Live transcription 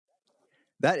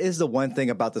That is the one thing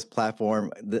about this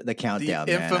platform, the countdown.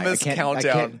 The infamous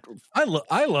countdown. I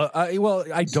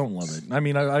don't love it. I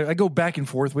mean, I go back and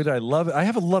forth with it. I love it. I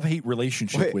have a love-hate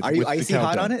relationship with. Are you with icy the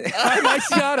hot countdown. on it? I'm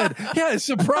icy hot on it. Yeah,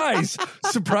 surprise,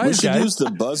 We should guys. use the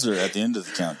buzzer at the end of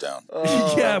the countdown.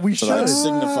 Yeah, we should. Like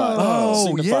signify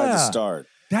the start.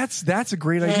 That's a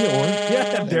great idea, Oren.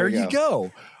 Yeah, there you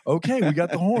go. Okay, we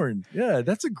got the horn. Yeah,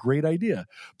 that's a great idea.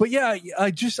 But yeah, I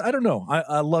don't know.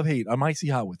 I love hate. I'm icy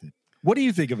hot with it. What do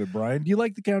you think of it, Brian? Do you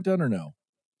like the countdown or no?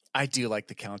 I do like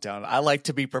the countdown. I like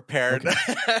to be prepared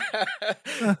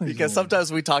Okay. because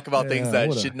sometimes we talk about things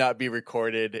that should not be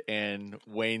recorded, and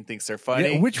Wayne thinks they're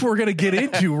funny. Yeah, which we're going to get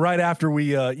into right after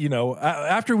we,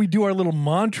 after we do our little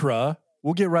mantra.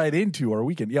 We'll get right into our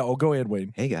weekend. Yeah, go ahead,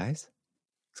 Wayne. Hey, guys.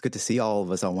 It's good to see all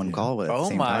of us on one call at the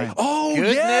same time. Oh,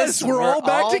 goodness, yes, we're all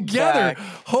back together. back.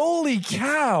 Holy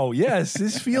cow. Yes,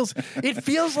 it feels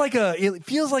like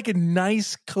a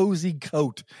nice cozy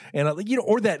coat, and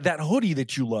or that hoodie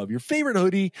that you love. Your favorite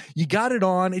hoodie, you got it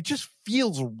on. It just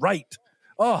feels right.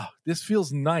 Oh, this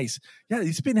feels nice. Yeah,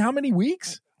 it's been how many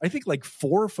weeks? I think like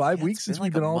 4 or 5 weeks since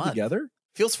we've been all together.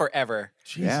 Feels forever.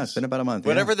 Jesus. Yeah, it's been about a month.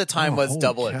 Whatever the time was,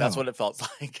 double it. cow. That's what it felt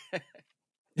like.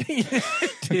 It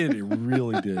did. It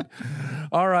really did.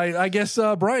 All right. I guess,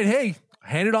 Brian, hey,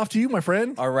 hand it off to you, my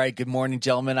friend. All right. Good morning,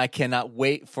 gentlemen. I cannot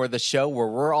wait for the show where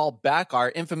we're all back. Our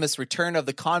infamous return of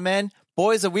the Con Man.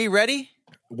 Boys, are we ready?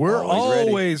 We're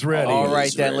always ready. All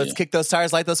right, then. ready. Let's kick those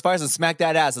tires, light those fires, and smack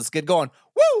that ass. Let's get going.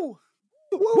 Woo!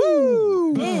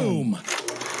 Woo! Boom.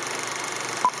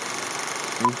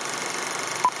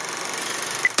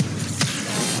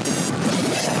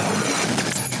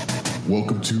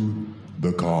 Welcome to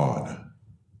the Con.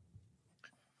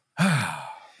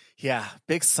 Yeah,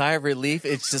 big sigh of relief.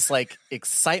 It's just like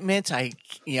excitement.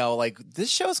 This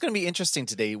show is going to be interesting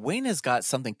today. Wayne has got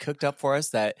something cooked up for us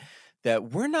that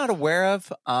we're not aware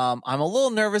of. I'm a little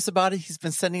nervous about it. He's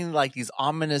been sending like these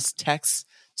ominous texts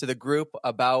to the group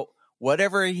about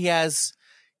whatever he has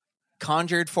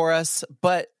conjured for us.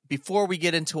 But before we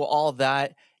get into all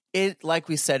that, like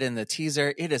we said in the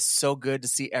teaser, it is so good to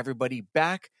see everybody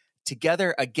back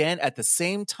together again at the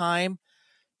same time.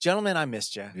 Gentlemen, I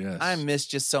missed you. Yes. I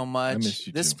missed you so much. I missed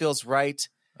you This too. feels right.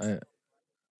 Yeah,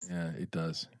 it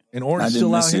does. And I Oren's didn't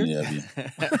still out miss here. any of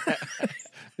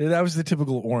you. That was the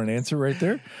typical Oren answer right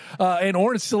there. And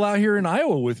Oren's still out here in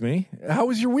Iowa with me. How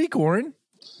was your week, Oren?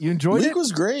 You enjoyed The it? week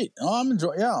was great. I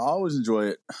always enjoy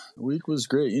it. The week was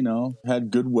great. Had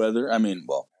good weather. I mean,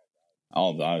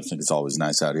 I think it's always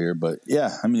nice out here, but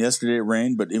yeah, yesterday it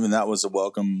rained, but even that was a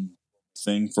welcome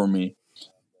thing for me.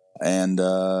 And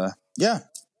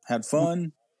had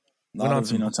fun. A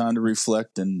lot of time to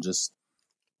reflect and just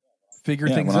figure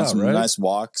things went on out, some right? nice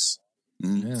walks.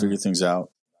 Figure things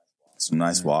out. Some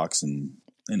nice walks, and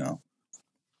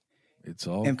it's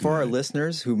all. And good. for our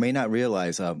listeners who may not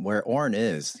realize where Oren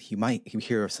is, he might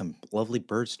hear some lovely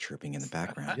birds chirping in the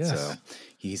background. Yes. So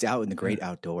he's out in the great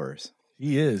outdoors.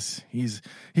 He is. He's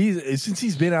since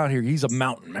he's been out here, he's a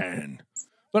mountain man.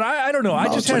 But I don't know.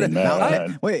 I just had a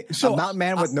man. Wait, a mountain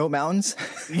man with no mountains?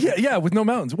 Yeah, with no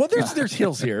mountains. Well, there's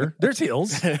hills here. There's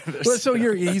hills. So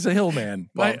he's a hill man.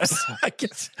 I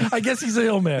guess he's a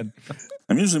hill man.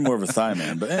 I'm usually more of a thigh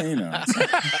man, but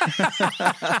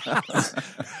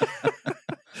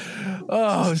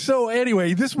Oh, so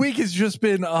anyway, this week has just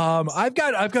been. I've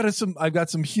got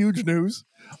some huge news.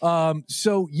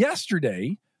 So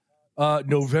yesterday,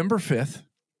 November 5th,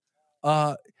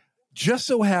 just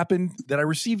so happened that I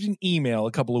received an email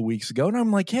a couple of weeks ago, and I'm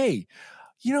like, hey,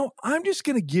 I'm just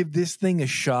going to give this thing a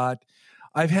shot.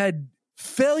 I've had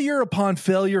failure upon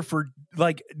failure for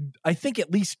I think at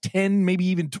least 10, maybe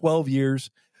even 12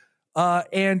 years.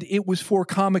 And it was for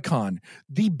Comic-Con.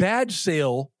 The badge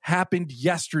sale happened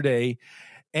yesterday,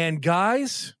 and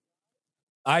guys,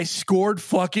 I scored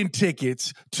fucking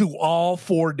tickets to all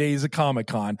 4 days of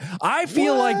Comic-Con. I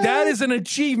feel like that is an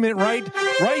achievement right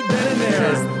then and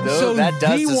there. So that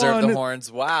does deserve the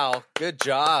horns. Wow. Good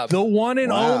job. The one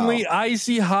and only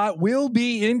Icy Hot will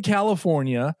be in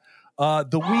California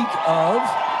the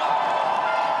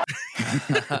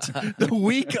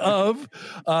week of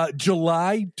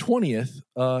July 20th,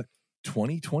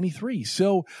 2023.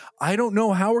 So I don't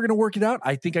know how we're going to work it out.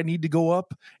 I think I need to go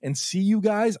up and see you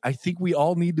guys. I think we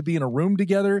all need to be in a room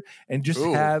together and just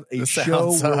have a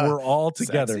show where we're all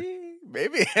together. Sexy?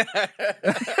 Maybe.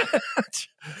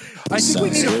 I think we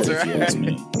need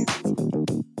to.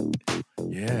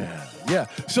 Yeah.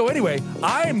 So anyway,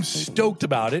 I'm stoked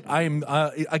about it. I'm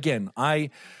going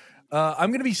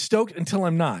to be stoked until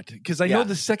I'm not, because I know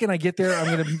the second I get there, I'm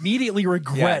going to immediately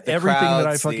regret everything that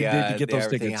I fucking did to get those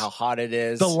tickets. How hot it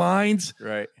is. The lines.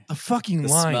 Right. The fucking The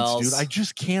lines, smells. dude. I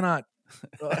just cannot.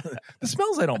 The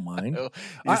smells I don't mind. You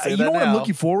You know what I'm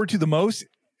looking forward to the most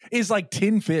is like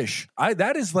Tin Fish.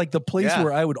 That is like the place Yeah.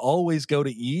 where I would always go to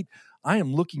eat. I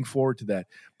am looking forward to that.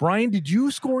 Brian, did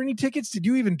you score any tickets? Did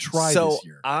you even try this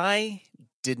year? I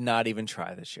did not even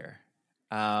try this year.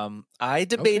 I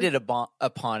debated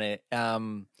upon it.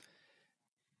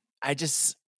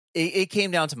 It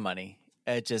came down to money.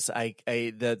 It just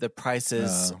the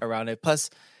prices around it. Plus,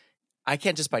 I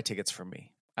can't just buy tickets for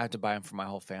me. I have to buy them for my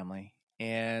whole family.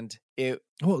 And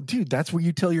Well, dude, that's where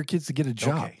you tell your kids to get a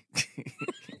job. Okay.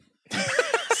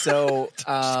 So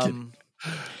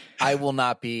I will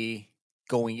not be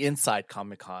going inside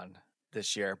Comic-Con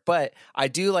this year, but I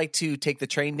do like to take the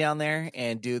train down there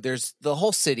and there's the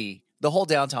whole city, the whole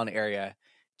downtown area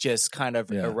just kind of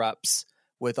erupts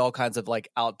with all kinds of like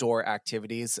outdoor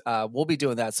activities. We'll be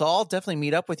doing that. So I'll definitely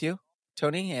meet up with you,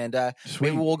 Tony, and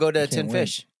maybe we'll go to Tin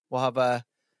Fish. We'll have a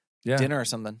dinner or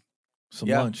something. Some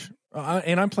lunch.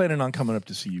 And I'm planning on coming up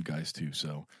to see you guys too.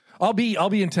 So I'll be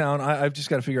in town. I've just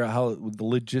got to figure out how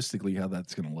logistically how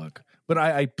that's going to look. But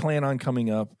I plan on coming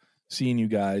up, seeing you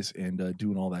guys, and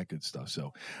doing all that good stuff.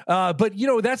 So, but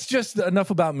that's just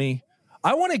enough about me.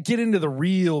 I want to get into the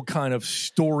real kind of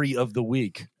story of the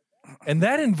week, and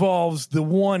that involves the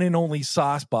one and only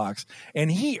Saucebox. And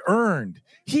he earned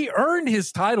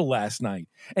his title last night,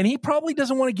 and he probably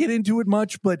doesn't want to get into it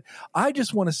much, but I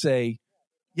just want to say,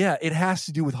 yeah, it has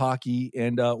to do with hockey.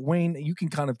 And Wayne, you can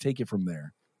kind of take it from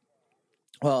there.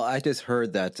 Well, I just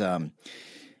heard that,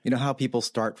 how people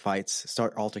start fights,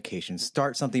 start altercations,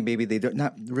 start something maybe they're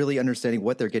not really understanding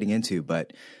what they're getting into,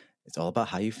 but it's all about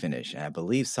how you finish. And I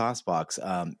believe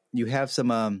Saucebox, you have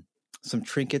some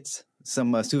trinkets,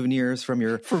 some souvenirs from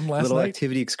your little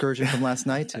activity excursion from last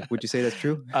night. Would you say that's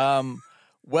true?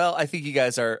 Well, I think you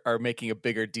guys are making a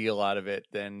bigger deal out of it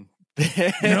than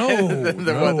No,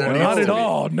 not at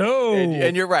all. No,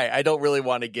 and you're right. I don't really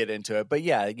want to get into it, but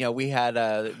yeah, we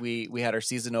had we had our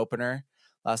season opener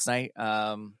last night,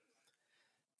 but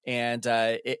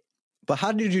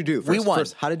how did you do? We won.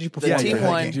 First, how did you perform? The team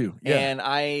won, yeah. and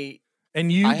I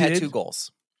had 2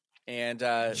 goals, and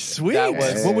sweet.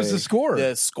 What was the score?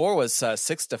 The score was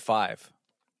 6-5.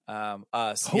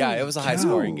 Us, Holy it was a high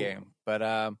scoring game,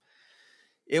 but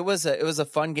it was a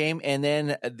fun game, and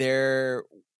then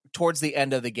towards the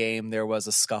end of the game, there was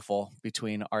a scuffle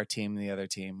between our team and the other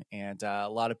team, and a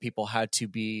lot of people had to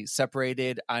be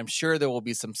separated. I'm sure there will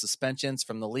be some suspensions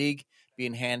from the league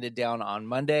being handed down on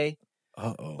Monday.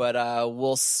 But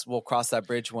we'll cross that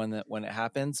bridge when it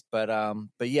happens. But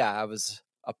yeah, I was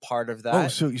a part of that. Oh,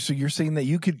 so you're saying that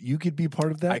you could be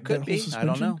part of that? I could be. I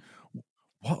don't know.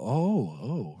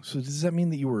 So does that mean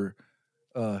that you were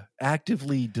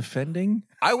actively defending?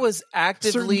 I was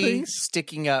actively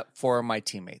sticking up for my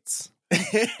teammates.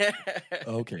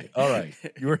 Okay. All right.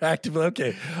 You were actively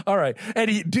okay. All right. And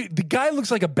the guy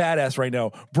looks like a badass right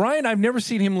now. Brian, I've never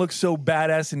seen him look so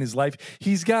badass in his life.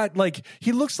 He's got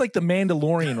he looks like the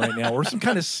Mandalorian right now, or some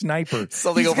kind of sniper.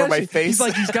 Something over my face.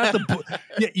 He's got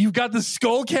you've got the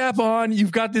skull cap on.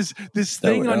 You've got this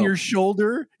thing on your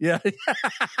shoulder. Yeah. It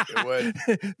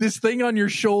would. This thing on your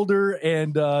shoulder,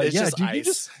 and just dude,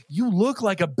 ice. you look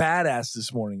like a badass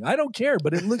this morning. I don't care,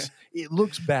 but it looks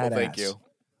badass. Well, thank you.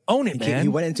 Own it, man. He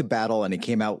went into battle and he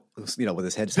came out, with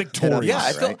his head victorious. Yeah,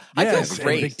 I feel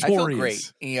great.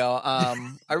 Victorious. I feel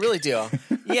great. I really do.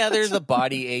 Yeah, there's the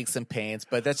body aches and pains,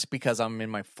 but that's because I'm in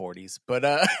my 40s. But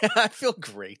I feel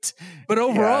great. But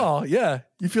overall,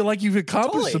 you feel like you've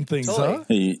accomplished some things, huh?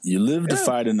 Hey, you live to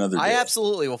fight another day. I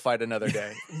absolutely will fight another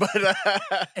day, but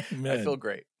I feel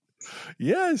great.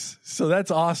 Yes, so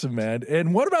that's awesome, man.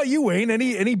 And what about you, Wayne?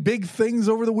 Any big things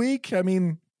over the week? I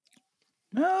mean.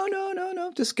 No.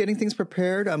 Just getting things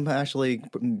prepared. I'm actually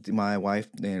my wife,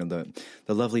 the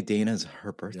lovely Dana, is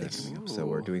her birthday coming up, so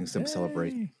we're doing some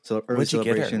early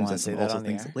celebrations and some also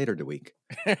things later the week.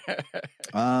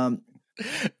 Right.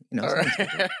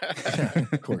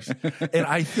 Of course. And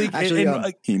I think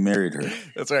actually, he married her.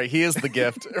 That's right. He is the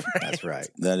gift. Right? That's right.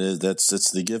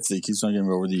 That's the gift that keeps on giving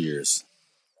over the years.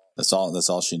 That's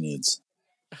all she needs.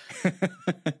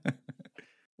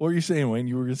 What were you saying, Wayne?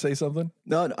 You were going to say something?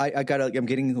 No, I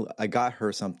got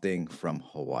her something from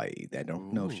Hawaii. I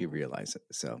don't know if she realized it.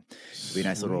 So it'll be a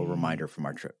nice little reminder from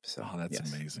our trip. So that's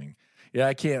amazing. Yeah,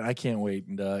 I can't wait.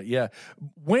 And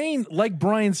Wayne, like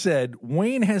Brian said,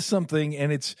 Wayne has something,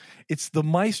 and it's the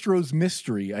Maestro's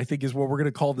mystery, I think is what we're going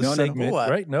to call this segment,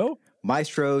 right? No?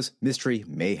 Maestro's Mystery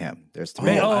Mayhem. There's three.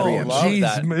 Man, oh, three episodes. love jeez,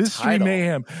 that Mystery title.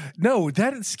 Mayhem. No,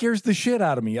 that scares the shit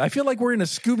out of me. I feel like we're in a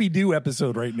Scooby-Doo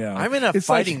episode right now. I'm in a It's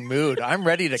fighting mood. I'm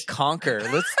ready to conquer.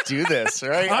 Let's do this,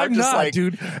 right? I'm just not, like,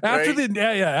 dude. After right?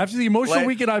 after the emotional Like,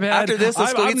 weekend I've had, after this,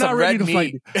 let's go I'm eat not some ready red to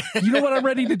fight. meat. You know what I'm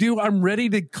ready to do? I'm ready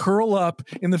to curl up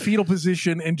in the fetal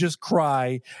position and just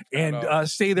cry and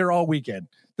stay there all weekend.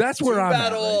 That's where I'm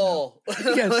at right now.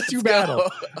 Yes, Let's to go.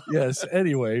 battle. Yes.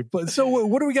 Anyway, but so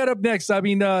what do we got up next? I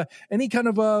mean, any kind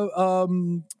of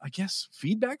I guess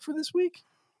feedback for this week?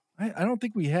 I don't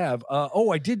think we have.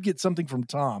 I did get something from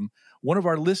Tom, one of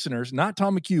our listeners, not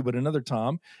Tom McHugh, but another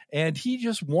Tom, and he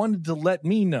just wanted to let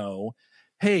me know,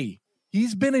 hey,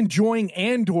 he's been enjoying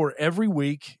Andor every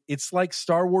week. It's like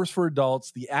Star Wars for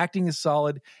adults. The acting is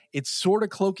solid. It's sort of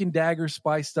cloak and dagger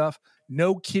spy stuff.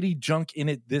 No kitty junk in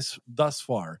it thus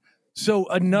far. So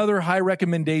another high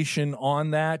recommendation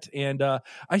on that. And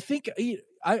I think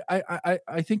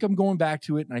I think I'm going back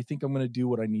to it, and I think I'm going to do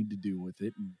what I need to do with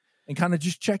it and kind of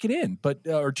just check it in,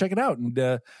 or check it out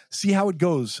and see how it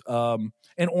goes.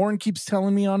 And Oren keeps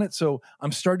telling me on it, so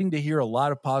I'm starting to hear a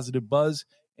lot of positive buzz.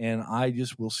 And I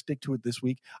just will stick to it this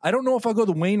week. I don't know if I'll go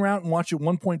the Wayne route and watch it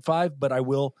 1.5, but I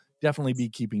will definitely be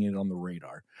keeping it on the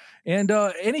radar. And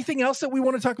anything else that we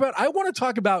want to talk about? I want to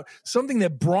talk about something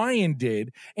that Brian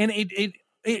did, and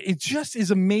it just is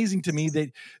amazing to me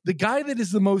that the guy that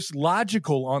is the most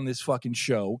logical on this fucking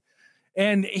show,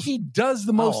 and he does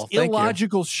the most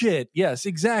illogical shit. Yes,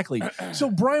 exactly.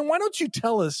 So Brian, why don't you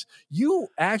tell us? You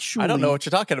actually, I don't know what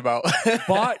you're talking about.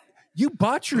 You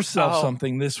bought yourself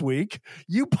something this week.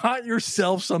 And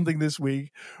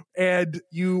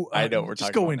you I know what we're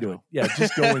just talking go about into now. it. Yeah,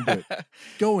 just go into it.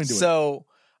 Go into it. So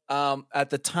at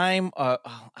the time, I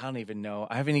don't even know.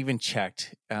 I haven't even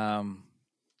checked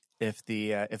if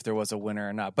there was a winner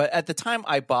or not. But at the time,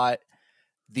 I bought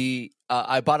a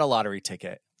lottery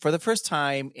ticket for the first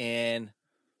time in,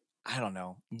 I don't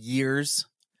know, years.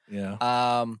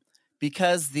 Yeah.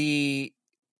 Because the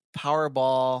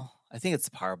Powerball, I think it's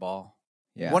the Powerball.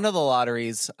 Yeah. One of the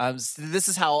lotteries. This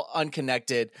is how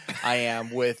unconnected I am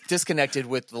disconnected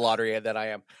with the lottery that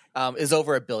I am. Is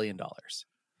over $1 billion.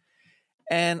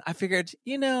 And I figured,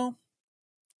 I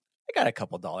got a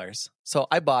couple dollars, so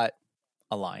I bought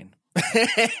a line, and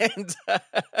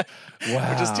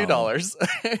which is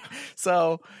 $2.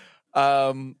 So,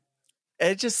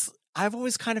 I've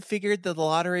always kind of figured that the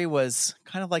lottery was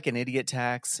kind of like an idiot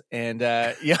tax, and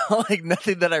like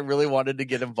nothing that I really wanted to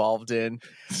get involved in.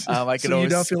 I could you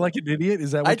don't feel like an idiot?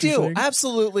 Is that what I you're do? saying?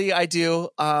 Absolutely, I do.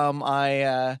 I'm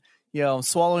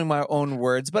swallowing my own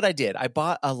words, but I did. I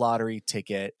bought a lottery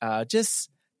ticket just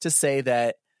to say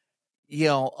that,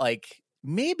 like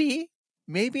maybe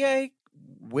I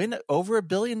win over $1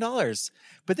 billion.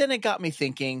 But then it got me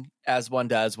thinking, as one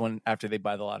does after they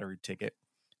buy the lottery ticket.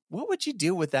 What would you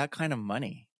do with that kind of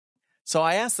money? So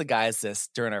I asked the guys this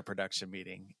during our production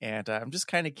meeting, and I'm just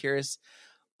kind of curious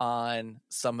on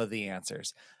some of the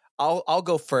answers. I'll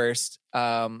go first.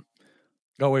 Wait.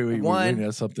 Wayne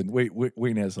has something.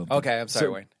 Wayne has something. Okay, I'm sorry,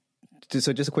 Wayne.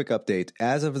 So just a quick update.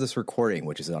 As of this recording,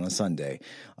 which is on a Sunday,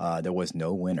 there was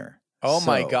no winner. Oh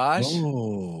my gosh.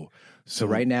 Oh. So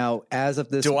right now, as of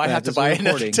this, do I have to buy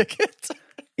another ticket?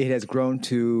 It has grown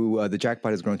to the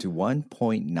jackpot has grown to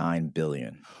 1.9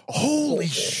 billion. Holy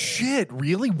shit!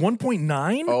 Really,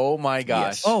 1.9? Oh my gosh!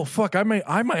 Yes. Oh fuck! I might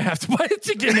have to buy a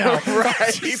ticket now.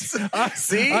 Right?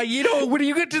 See, when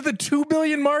you get to the 2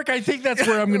 billion mark, I think that's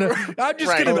where I'm gonna. I'm just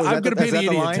Right. gonna. Oh, I'm gonna pay the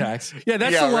idiot line? tax. Yeah,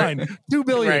 that's Yeah, the right. line. 2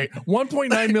 billion, Right.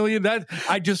 1.9 million. That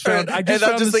I just found. I And just I'm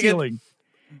found just the thinking, ceiling.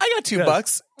 I got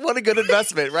Yes. $2. What a good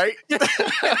investment, right?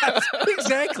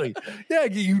 Exactly. Yeah,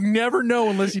 you never know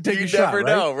unless you take You a shot. never right?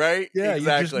 know, right? Yeah, exactly.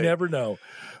 you just never know.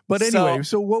 But So, anyway,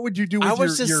 so what would you do with I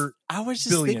was your just $1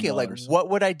 billion? thinking, like, what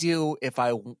would I do if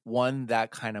I won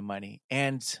that kind of money?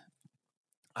 And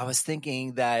I was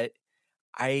thinking that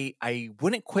I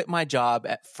wouldn't quit my job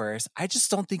at first. I just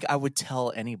don't think I would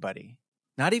tell anybody,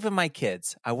 not even my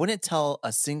kids. I wouldn't tell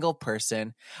a single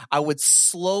person. I would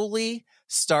slowly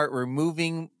start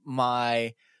removing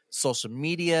my social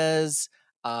medias.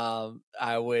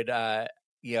 I would,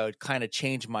 kind of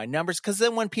change my numbers, because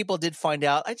then when people did find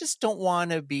out, I just don't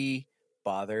want to be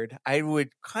bothered. I would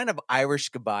kind of Irish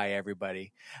goodbye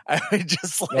everybody. I would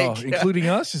just including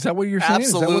us? Is that what you're saying?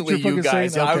 Absolutely, Is that what you're you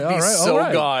guys. saying? I Okay, would be all right, so all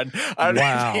right. gone. I would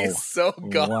Wow. be so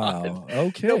gone. Wow.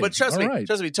 Okay. No, but trust All me, right.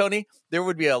 Tony, there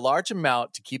would be a large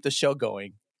amount to keep the show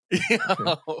going.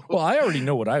 Well, I already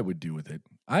know what I would do with it.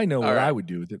 I know All what right. I would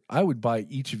do with it. I would buy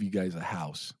each of you guys a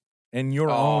house. and your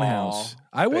own house.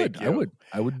 I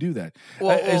would do that.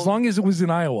 As long as it was in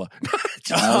Iowa.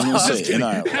 I was going to say in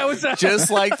Iowa. How is that?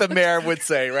 Just like the mayor would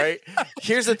say, right?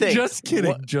 Here's the thing. Just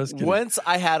kidding. Once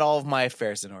I had all of my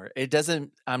affairs in order,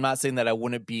 I'm not saying that I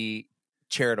wouldn't be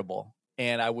charitable,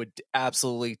 and I would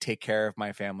absolutely take care of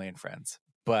my family and friends.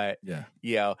 But,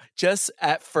 just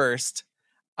at first,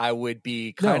 I would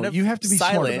be you have to be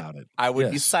silent. Smart about it. I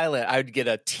would be silent. I would get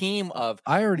a team of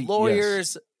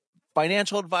lawyers,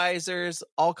 financial advisors,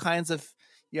 all kinds of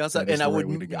stuff. And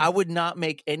I would not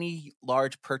make any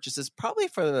large purchases probably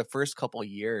for the first couple of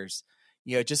years.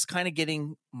 Just kind of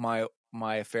getting my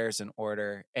affairs in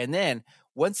order. And then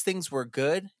once things were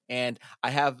good and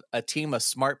I have a team of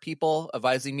smart people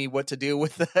advising me what to do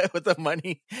with the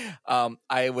money,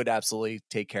 I would absolutely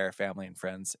take care of family and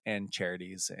friends and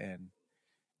charities and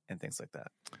things like that.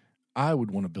 I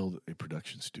would want to build a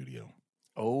production studio.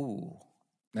 Oh,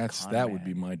 that would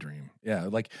be my dream. Yeah,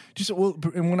 like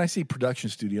and when I say production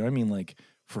studio, I mean like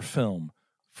for film,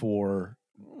 for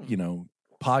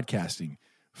podcasting,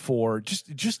 for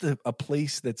just a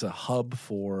place that's a hub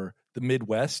for the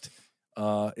Midwest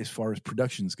as far as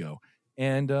productions go,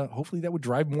 and hopefully that would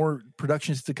drive more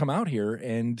productions to come out here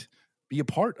and be a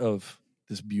part of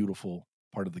this beautiful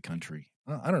part of the country.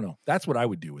 I don't know. That's what I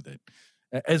would do with it.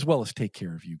 As well as take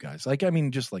care of you guys.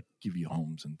 Just like give you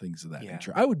homes and things of that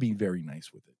nature. I would be very nice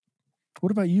with it.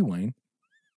 What about you, Wayne?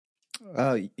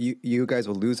 You guys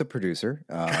will lose a producer.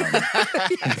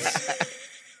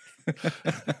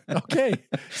 Okay.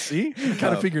 See?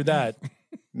 Kind of figured that.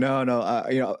 No.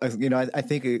 I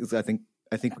think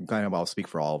kind of I'll speak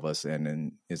for all of us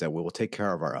and is that we will take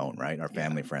care of our own, right? Our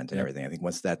family, friends, and everything. I think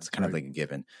once that's kind of like a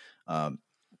given.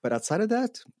 But outside of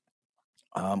that,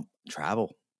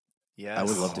 travel. Yes. I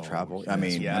would love to travel. I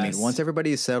mean, once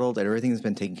everybody is settled and everything's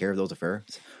been taken care of those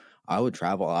affairs, I would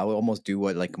travel. I would almost do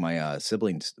what like my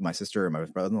siblings, my sister and my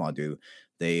brother-in-law do.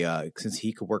 They, since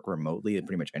he could work remotely and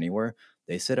pretty much anywhere,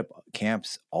 they set up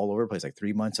camps all over the place, like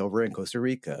 3 months over in Costa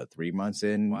Rica, 3 months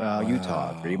in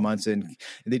Utah, 3 months in,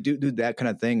 and they do that kind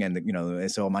of thing. And,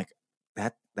 and so I'm like,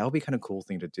 that would be kind of cool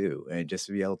thing to do. And just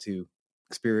to be able to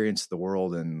experience the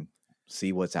world and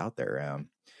see what's out there.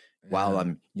 While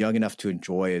I'm young enough to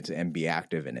enjoy it and be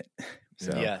active in it.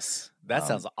 So, yes, that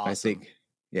sounds awesome.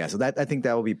 I think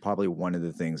that will be probably one of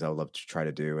the things I would love to try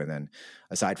to do. And then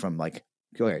aside from like,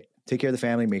 okay, take care of the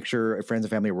family, make sure friends and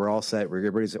family, we're all set,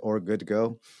 everybody's all good to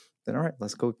go. Then, all right,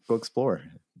 let's go explore.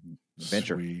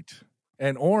 Adventure. Sweet.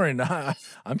 And Oren,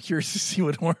 I'm curious to see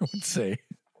what Oren would say.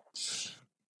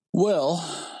 Well,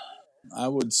 I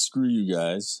would screw you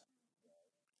guys.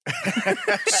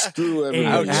 Screw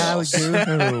everybody else.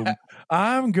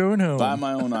 I'm going home. Buy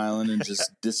my own island and just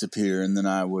disappear, and then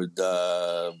I would,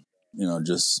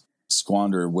 just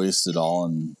waste it all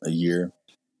in a year,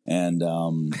 and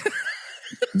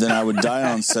then I would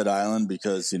die on said island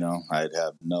because I'd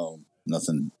have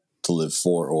nothing to live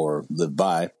for or live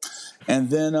by,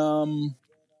 and then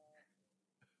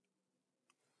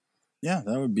that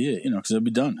would be it. Because I'd be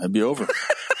done. I'd be over.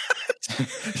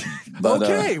 But,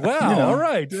 okay, wow, all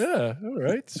right, yeah, all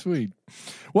right, sweet.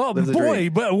 Well,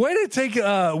 boy, but way to take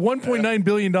 $1.9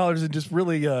 billion and just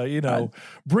really,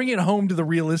 bring it home to the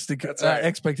realistic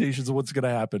expectations of what's going to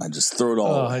happen. I just throw it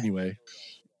all away. Anyway.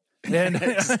 And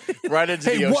right into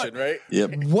the ocean, right?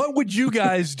 Yep. What would you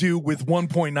guys do with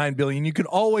 $1.9 billion? You can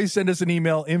always send us an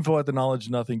email,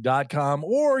 info@theknowledgenothing.com,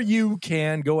 or you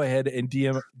can go ahead and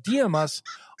DM us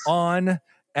on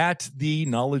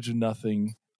 @theknowledgeofnothing.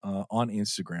 On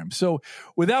Instagram. So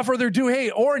without further ado,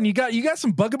 hey, Oren, you got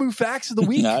some bugaboo facts of the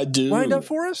week I do. lined up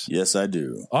for us? Yes, I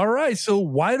do. All right. So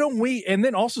why don't we, and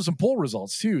then also some poll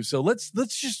results too. So let's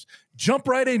just jump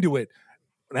right into it.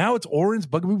 Now it's Oren's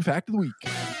bugaboo fact of the week.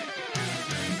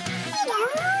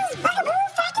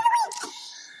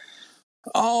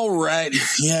 All right.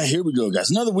 Yeah, here we go, guys.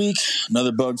 Another week,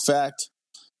 another bug fact.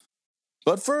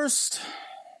 But first,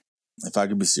 if I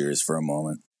could be serious for a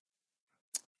moment.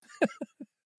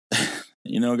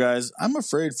 Guys, I'm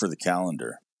afraid for the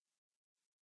calendar.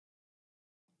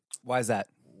 Why is that?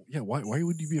 Yeah, why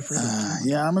would you be afraid of the calendar?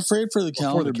 Yeah, I'm afraid for the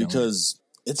calendar because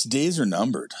its days are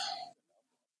numbered.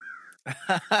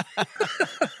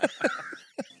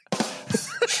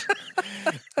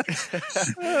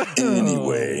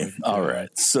 Anyway, all right.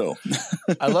 So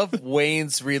I love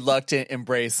Wayne's reluctant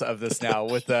embrace of this now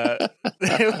with the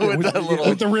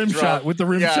with the rim shot. With the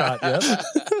rim shot. Yep.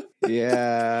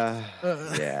 Yeah.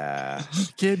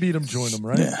 Can't beat them, join them,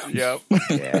 right? Yeah. Yep.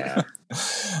 Yeah.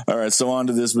 All right. So on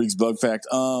to this week's bug fact.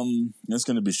 It's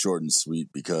going to be short and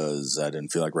sweet because I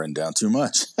didn't feel like writing down too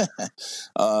much.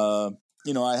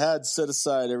 I had set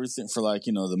aside everything for like,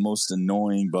 the most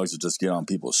annoying bugs that just get on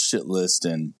people's shit list.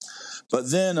 But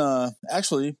then,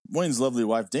 actually, Wayne's lovely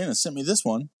wife, Dana, sent me this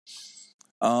one.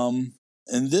 And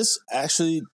this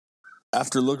actually,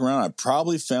 after looking around, I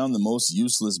probably found the most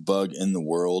useless bug in the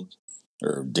world,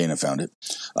 or Dana found it.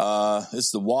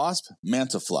 It's the wasp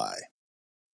mantafly.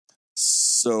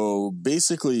 So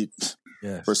basically,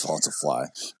 Yes. first of all, it's a fly,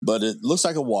 but it looks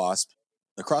like a wasp,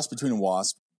 a cross between a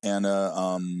wasp and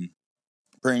a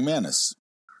praying mantis.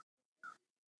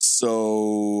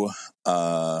 So,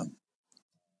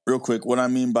 real quick, what I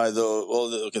mean by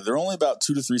they're only about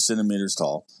 2 to 3 centimeters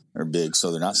tall. They're big,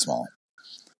 so they're not small.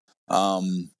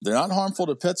 They're not harmful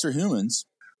to pets or humans,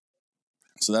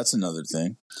 so that's another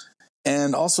thing.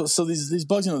 And also, so these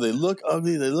bugs, they look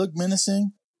ugly, they look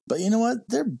menacing, but you know what?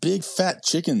 They're big, fat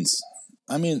chickens.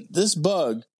 I mean, this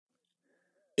bug,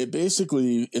 it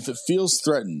basically, if it feels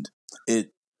threatened,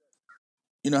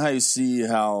 you know how you see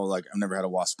how, like, I've never had a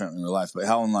wasp in real life, but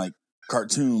how in, like,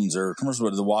 cartoons or commercials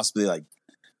where the wasp, they, like,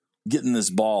 get in this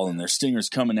ball and their stingers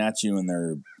coming at you and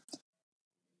they're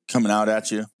coming out at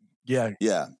you. Yeah.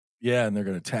 Yeah. Yeah, and they're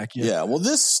going to attack you. Yeah, well,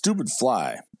 this stupid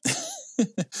fly,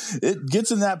 it gets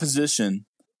in that position,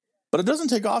 but it doesn't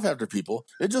take off after people.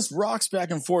 It just rocks back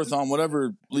and forth on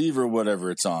whatever lever or whatever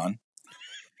it's on.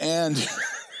 And...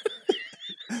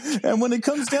 And when it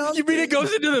comes down, You mean it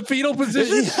goes into the fetal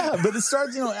position? Yeah, but it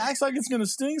starts, acts like it's going to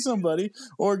sting somebody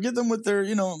or get them with their,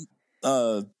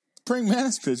 praying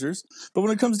mantis pictures. But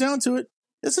when it comes down to it,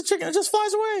 it's a chicken. It just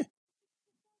flies away.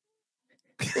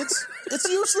 It's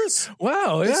useless.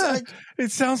 Wow, It's yeah. like-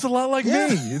 It sounds a lot like Yeah.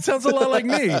 me. It sounds a lot like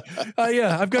me.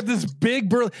 Yeah, I've got this big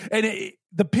burly, and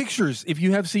the pictures, if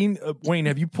you have seen, Wayne,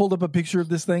 have you pulled up a picture of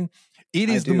this thing? It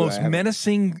is the most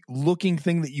menacing looking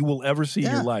thing that you will ever see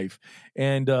in your life.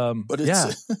 And But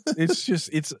it's, it's just,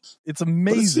 it's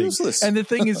amazing. useless. And the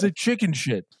thing is a chicken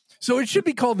shit. So it should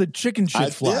be called the chicken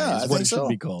shit fly I is what think it should so.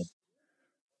 be called.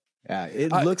 Yeah,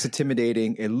 it looks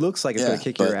intimidating. It looks like it's going to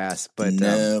kick your ass, but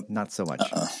no. not so much.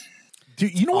 Do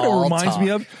you know what All it reminds me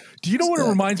talk. of? Do you know what it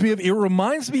reminds me of? It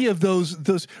reminds me of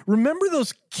those. Remember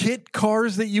those kit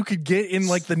cars that you could get in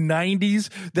like the 90s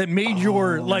that made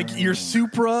your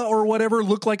Supra or whatever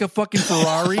look like a fucking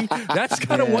Ferrari? That's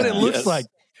kind of what it looks like.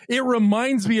 It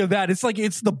reminds me of that. It's like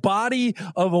it's the body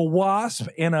of a wasp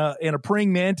and a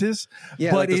praying mantis.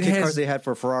 Yeah, but like those it kit has cars they had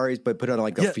for Ferraris, but put on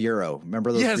like a Fiero.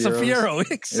 Remember those? Yes, Fieros? a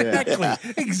Fiero.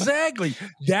 Exactly. Exactly.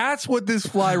 That's what this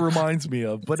fly reminds me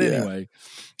of. But anyway.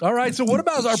 All right. So what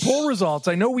about our poll results?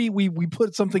 I know we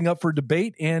put something up for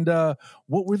debate, and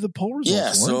what were the poll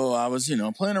results? Yeah, Warren? so I was,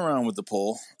 playing around with the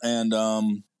poll, and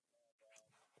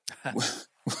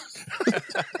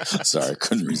sorry, I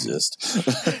couldn't resist.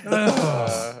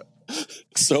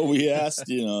 So we asked,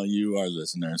 you, our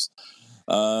listeners,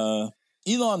 Elon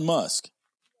Musk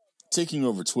taking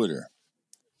over Twitter.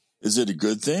 Is it a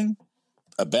good thing,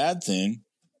 a bad thing,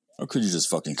 or could you just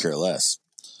fucking care less?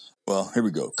 Well, here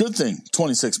we go. Good thing,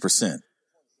 26%.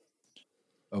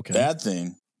 Okay. Bad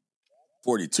thing,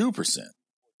 42%.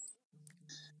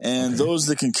 And those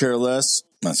that can care less,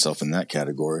 myself in that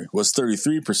category, was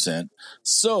 33%.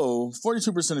 So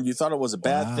 42% of you thought it was a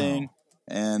bad thing.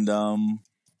 And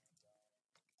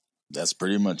that's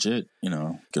pretty much it.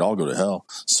 Could all go to hell.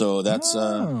 So that's,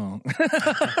 yeah,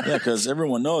 because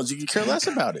everyone knows you can care less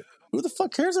about it. Who the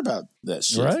fuck cares about that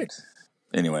shit? Right.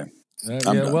 Anyway.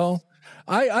 Yeah, well,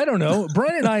 I don't know.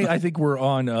 Brian and I think we're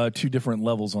on two different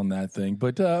levels on that thing,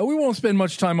 but we won't spend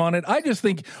much time on it. I just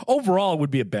think overall it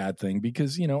would be a bad thing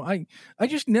because, I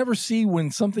just never see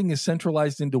when something is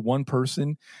centralized into one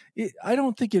person. I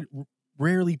don't think it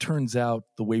rarely turns out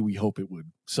the way we hope it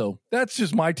would. So that's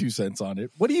just my 2 cents on it.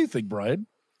 What do you think, Brian?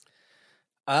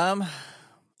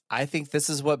 I think this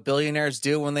is what billionaires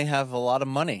do when they have a lot of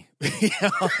money.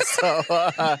 So,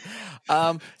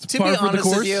 to be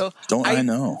honest with you, I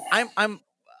know?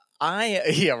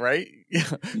 Yeah, right.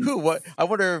 Who? What? I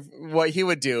wonder what he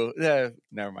would do.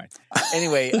 Never mind.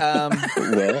 Anyway,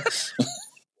 well,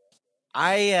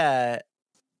 I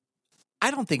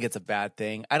don't think it's a bad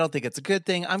thing. I don't think it's a good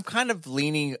thing. I'm kind of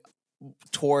leaning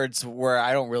towards where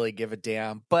I don't really give a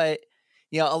damn, but.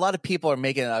 A lot of people are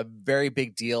making a very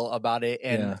big deal about it,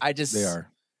 and they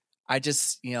are. I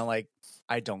just,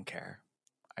 I don't care.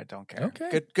 I don't care.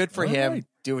 Okay. Good for All him. right.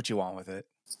 Do what you want with it.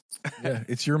 Yeah,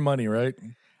 it's your money, right?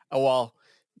 Oh, well,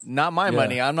 not my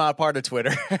money. I'm not a part of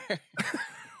Twitter.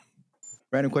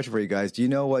 Random question for you guys. Do you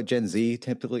know what Gen Z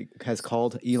typically has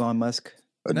called Elon Musk?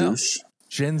 A douche.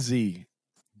 Gen Z.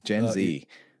 Gen Z.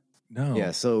 No.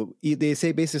 Yeah, so they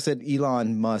basically said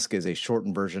Elon Musk is a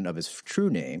shortened version of his true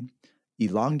name,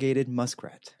 Elongated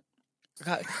Muskrat.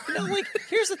 God, like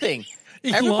here's the thing.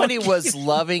 Everybody was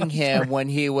loving him when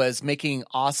he was making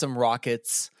awesome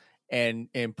rockets and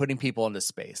putting people into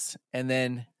space. And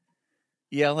then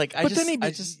I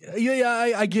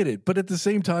get it. But at the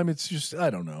same time, it's just, I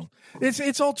don't know.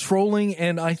 It's all trolling,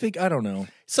 and I think, I don't know.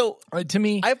 So to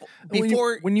me,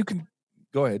 when you can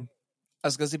go ahead. I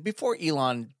was going to say, before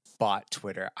Elon bought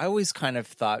Twitter, I always kind of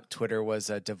thought Twitter was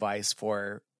a device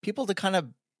for people to kind of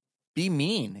be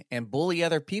mean and bully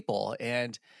other people.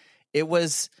 And it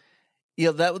was,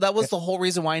 that was the whole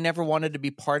reason why I never wanted to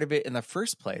be part of it in the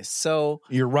first place. So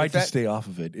you're right to stay off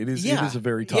of it. It is a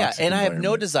very toxic and I have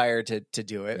no desire to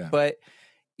do it. Yeah. But,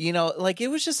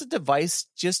 it was just a device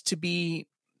just to be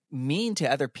mean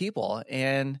to other people.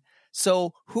 And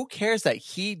so who cares that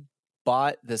he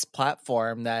bought this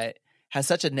platform that has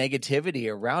such a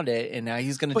negativity around it, and now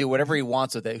he's going to do whatever he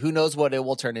wants with it. Who knows what it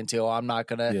will turn into? I'm not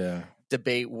going to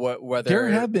debate whether there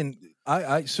have been.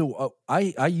 I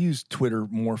use Twitter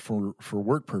more for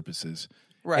work purposes,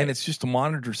 right? And it's just to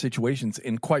monitor situations.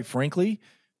 And quite frankly,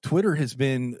 Twitter has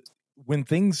been, when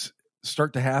things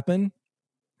start to happen,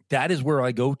 that is where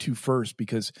I go to first,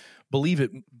 because believe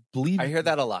I hear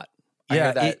that a lot.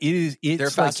 Yeah, it is. They're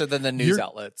faster than the news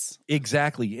outlets.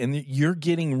 Exactly. And you're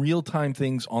getting real-time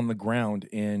things on the ground.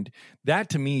 And that,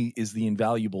 to me, is the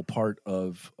invaluable part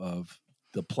of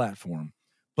the platform.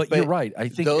 But you're right. I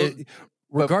think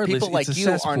regardless, people like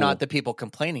you are not the people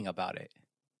complaining about it.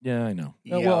 Yeah, I know.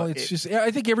 I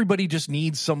think everybody just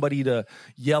needs somebody to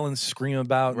yell and scream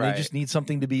about. And they just need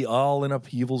something to be all in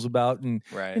upheavals about. And,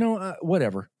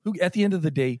 whatever. At the end of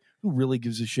the day, who really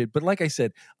gives a shit? But like I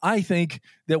said, I think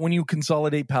that when you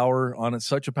consolidate power on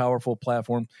such a powerful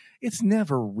platform, it's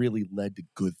never really led to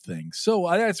good things. So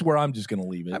that's where I'm just going to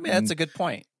leave it. I mean, that's a good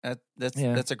point.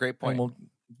 That's a great point.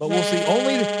 But we'll see.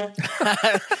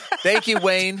 Thank you,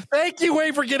 Wayne. Thank you,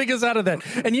 Wayne, for getting us out of that.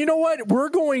 And you know what? We're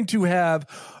going to have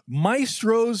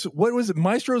Maestro's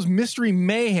Mystery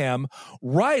Mayhem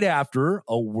right after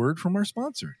a word from our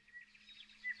sponsor.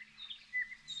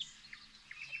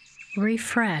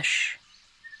 Refresh.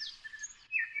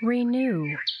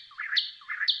 Renew.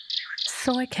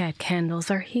 Soy Cat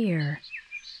candles are here.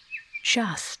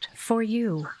 Just for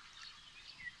you.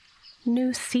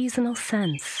 New seasonal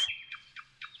scents.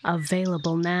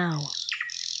 Available now.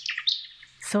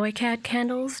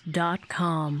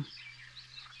 SoyCatCandles.com.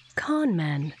 Con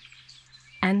Men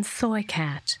and Soy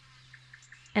Cat.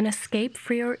 An escape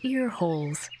for your ear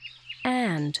holes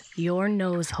and your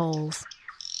nose holes.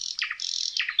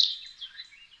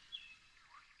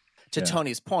 To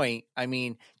Tony's point, I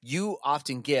mean, you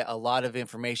often get a lot of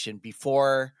information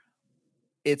before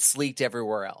it's leaked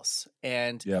everywhere else.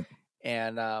 And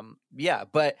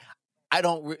but I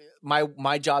don't.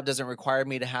 My job doesn't require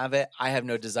me to have it. I have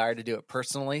no desire to do it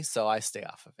personally, so I stay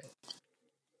off of it.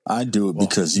 I do it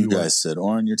because you guys said,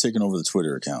 "Oren, you're taking over the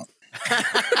Twitter account."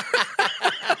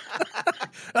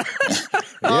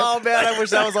 Oh man, I wish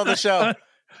that was on the show.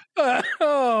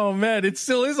 Oh man, it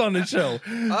still is on the show.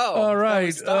 All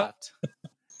right. Stopped.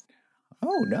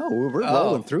 Oh no, we're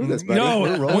rolling through this, buddy. No,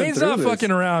 Wayne's not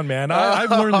fucking around, man. I've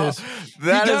learned this.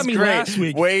 That he got is me great. Last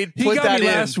week. Wade, he put got that me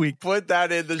in. Last week. Put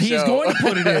that in the show. He's going to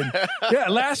put it in. Yeah,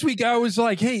 last week I was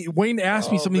like, "Hey," Wayne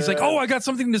asked me something. He's like, "Oh, I got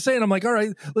something to say," and I'm like, "All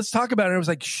right, let's talk about it." And I was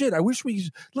like, "Shit, I wish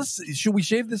should we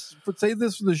save this for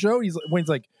the show?" Wayne's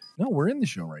like, "No, we're in the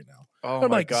show right now." Oh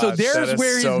I'm my like, gosh, so there's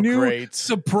where his new great.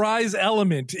 surprise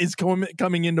element is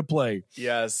coming into play.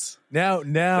 Yes. Now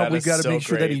we've got to make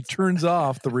sure that he turns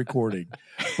off the recording.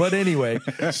 But anyway,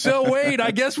 so Wade, I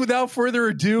guess without further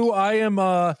ado, I am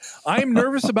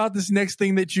nervous about this next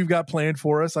thing that you've got planned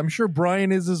for us. I'm sure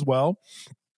Brian is as well,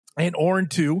 and Oren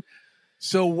too.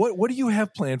 So what do you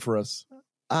have planned for us?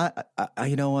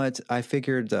 You know what? I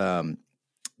figured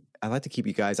I like to keep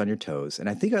you guys on your toes, and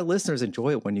I think our listeners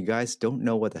enjoy it when you guys don't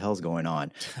know what the hell's going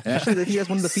on. And actually, I think that's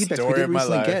one of the feedbacks we did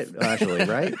recently get, actually,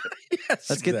 right? Yes,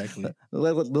 let's get exactly. The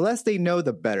less they know,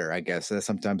 the better, I guess. That's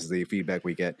sometimes the feedback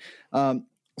we get.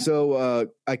 So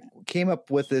I came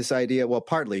up with this idea. Well,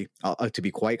 partly, to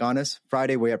be quite honest,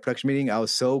 Friday we had a production meeting. I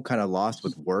was so kind of lost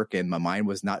with work and my mind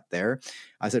was not there.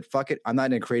 I said, fuck it. I'm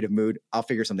not in a creative mood. I'll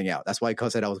figure something out. That's why I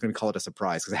said I was going to call it a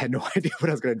surprise, because I had no idea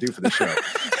what I was going to do for the show.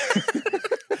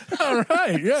 All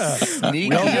right. Yeah. Sneaky.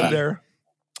 We all get there.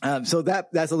 So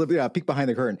that's a little bit a peek behind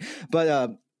the curtain.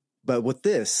 But with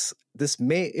this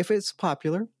may, if it's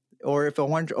popular, or if I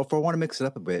want to mix it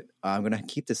up a bit, I'm going to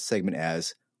keep this segment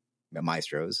as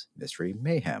Maestro's Mystery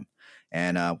Mayhem.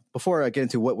 And before I get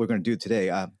into what we're going to do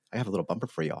today, I have a little bumper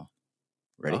for y'all.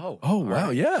 Ready? Oh wow.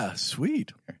 Right. Yeah.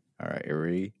 Sweet. All right. Here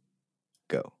we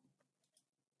go.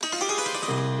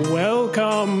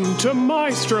 Welcome to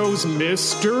Maestro's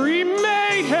Mystery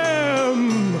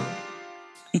Mayhem.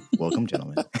 Welcome,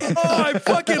 gentlemen. Oh, I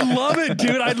fucking love it,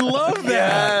 dude. I love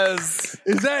that. Yes.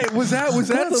 Was that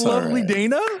the lovely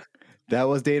Dana? That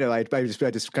was Dana. I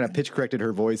just kind of pitch corrected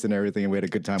her voice and everything, and we had a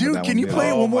good time with Dude, that can one. you play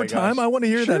it Oh one more my time? gosh. I want to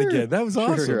hear that again. That was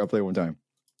awesome. Sure, I'll play it one time.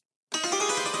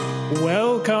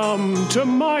 Welcome to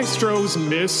Maestro's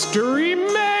Mystery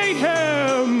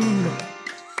Mayhem.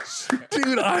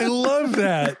 Dude, I love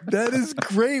that. That is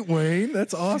great, Wayne.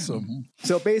 That's awesome.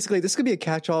 So basically, this could be a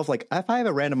catch-all of like, if I have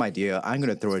a random idea, I'm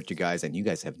going to throw it at you guys, and you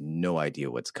guys have no idea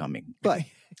what's coming. But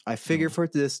I figure for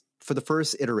the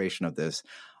first iteration of this,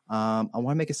 I want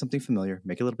to make it something familiar,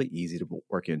 make it a little bit easy to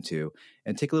work into,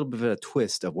 and take a little bit of a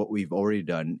twist of what we've already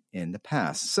done in the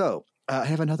past. So I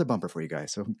have another bumper for you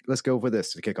guys. So let's go with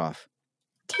this to kick off.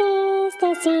 'Tis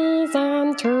the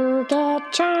season to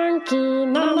get chunky.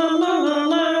 Nom, nom, nom, nom,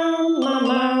 nom,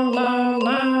 nom, nom,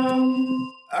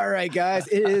 nom. All right, guys,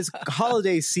 it is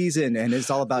holiday season, and it's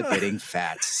all about getting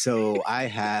fat. So I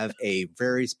have a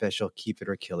very special Keep It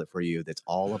or Kill It for you that's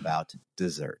all about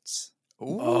desserts.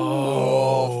 Ooh,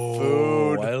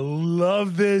 food. I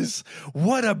love this.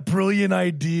 What a brilliant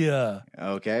idea.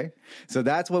 Okay, so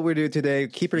that's what we do today.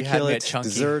 Keep it or You had kill me it. at chunky.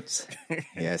 Desserts.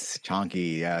 Yes,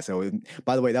 chunky. Yeah. So,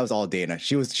 by the way, that was all Dana.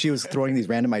 She was throwing these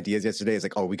random ideas yesterday. It's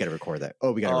like, oh, we got to record that.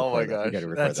 Oh, we got to Oh record my that. We gosh. got to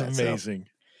record That's that. So, amazing.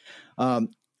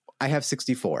 I have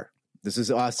 64. This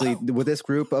is honestly with this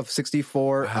group of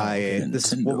 64.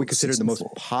 This is what we consider the most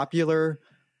popular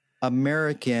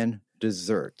American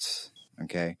desserts.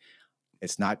 Okay.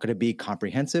 It's not going to be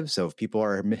comprehensive. So if people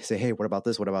are say, hey, what about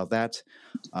this? What about that?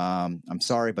 I'm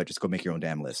sorry, but just go make your own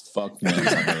damn list. Fuck me.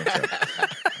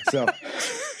 So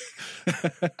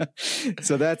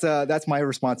that's my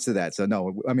response to that. So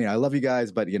no, I mean, I love you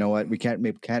guys, but you know what? We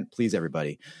can't please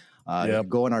everybody.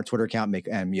 Go on our Twitter account,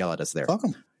 and yell at us there. Fuck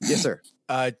 'em. Yes, sir.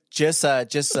 Just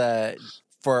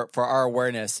for our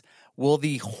awareness, will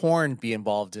the horn be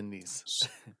involved in these?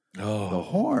 The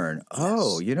horn.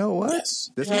 Oh, you know what? Yes.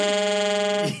 This one.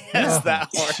 Yes, that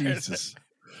horn. Jesus.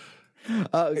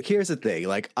 Here's the thing.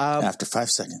 Like, After 5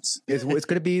 seconds. it's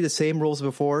going to be the same rules as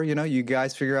before. You know, you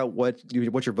guys figure out what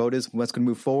your vote is, what's going to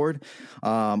move forward.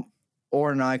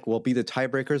 Or and I will be the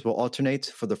tiebreakers. We'll alternate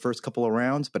for the first couple of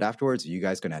rounds, but afterwards, you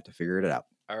guys going to have to figure it out.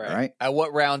 All right. All right. At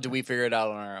what round do we figure it out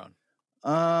on our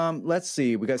own? Let's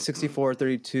see. We got 64,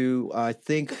 32. I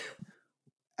think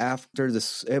after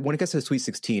this, when it gets to the Sweet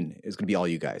 16, it's going to be all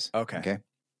you guys. Okay. Okay.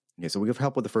 Yeah. So we have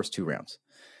help with the first 2 rounds.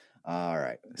 All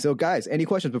right. So, guys, any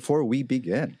questions before we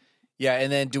begin? Yeah,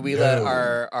 and then do we let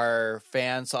our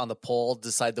fans on the poll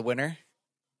decide the winner?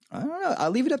 I don't know.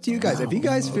 I'll leave it up to you guys. If you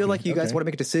guys feel like you guys want to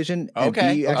make a decision, and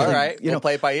Okay. be actually, All right. you know, We'll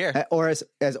play it by ear. or as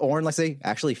Oren, let's say,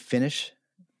 actually finish.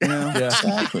 You know, Yeah,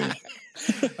 Exactly.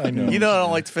 I know. You know I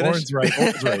don't like to finish. Oren's right.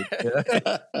 Oren's right.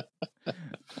 Yeah.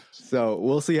 So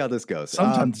we'll see how this goes.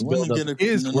 Sometimes The women build-up get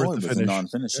is annoyed worth the with finish.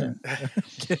 non-finishing.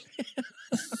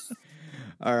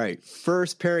 All right.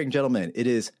 First pairing, gentlemen, it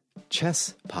is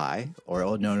chess pie,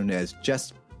 or known as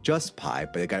just pie,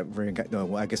 but it got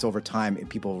I guess over time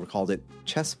people called it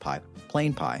chess pie,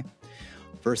 plain pie,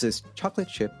 versus chocolate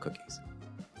chip cookies.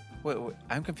 Wait,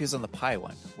 I'm confused on the pie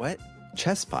one. What?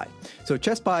 Chess pie. So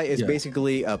chess pie is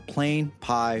basically a plain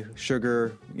pie,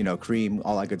 sugar, cream,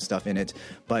 all that good stuff in it.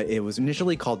 But it was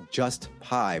initially called just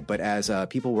pie. But as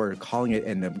people were calling it,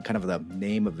 and kind of the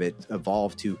name of it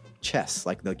evolved to chess,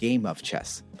 like the game of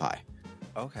chess pie.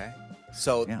 Okay.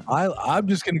 So Yeah. I'm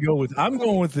just going to go with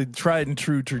the tried and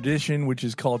true tradition, which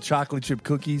is called chocolate chip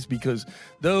cookies, because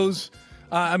those,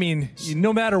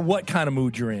 no matter what kind of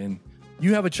mood you're in,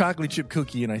 you have a chocolate chip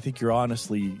cookie, and I think you're on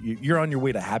your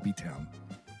way to Happy Town.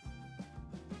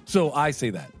 So I say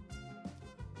that.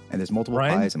 And there's multiple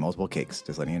Ryan? pies and multiple cakes,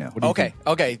 just letting you know. What do you think?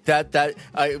 Okay.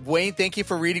 Wayne, thank you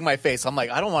for reading my face. I'm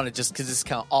like, I don't want to just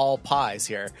discount all pies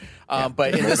here.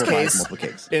 But in this Multiple pies, case,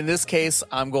 multiple cakes.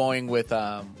 I'm going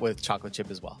with chocolate chip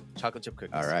as well. Chocolate chip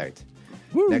cookies. All right.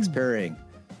 Woo. Next pairing,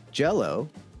 Jell-O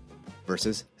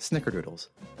versus Snickerdoodles.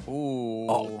 Ooh.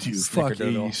 Oh, dude, fuck you,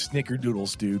 Snickerdoodle.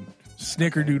 Snickerdoodles, dude.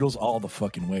 Snickerdoodles all the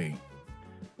fucking way.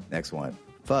 Next one,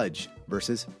 Fudge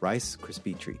versus Rice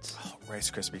Krispie Treats. Oh,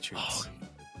 Rice Krispie treats.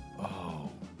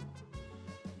 Oh,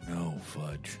 no,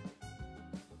 fudge.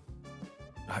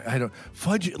 I don't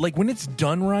fudge like when it's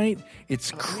done right.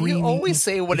 It's creamy. You always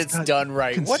say when it's done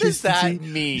right. What does that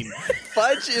mean?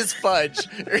 Fudge is fudge,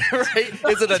 right?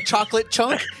 Is it a chocolate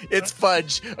chunk? It's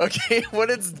fudge. Okay, when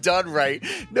it's done right,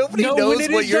 nobody knows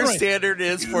what your standard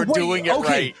is for doing it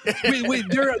right. wait,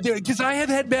 because I have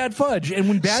had bad fudge, and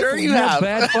when bad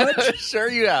bad fudge, sure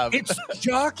you have. It's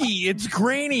chalky, it's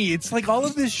grainy, it's like all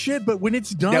of this shit. But when it's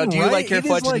done right, do you like your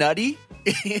fudge nutty?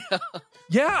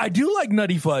 Yeah, I do like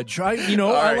nutty fudge. I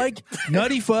like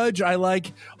nutty fudge. I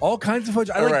like all kinds of fudge.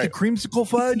 I like the creamsicle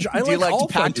fudge. Do you like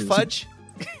packed fudge?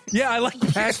 Yeah, I like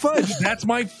packed fudge. That's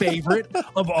my favorite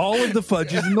of all of the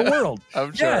fudges in the world.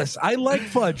 I'm sure. Yes, I like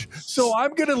fudge. So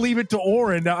I'm going to leave it to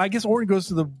Oren. Now, I guess Oren goes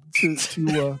to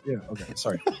yeah, okay,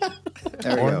 sorry.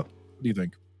 There we Oren, go. what do you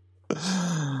think?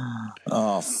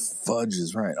 Oh, fudge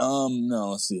is right.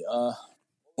 No, let's see.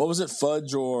 What was it?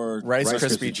 Fudge or Rice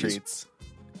Krispie treats?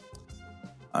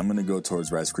 I'm going to go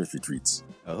towards Rice Krispie treats.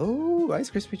 Oh,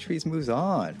 Rice Krispie treats moves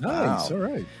on. Nice. Wow. All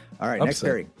right. All right, next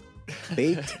pairing.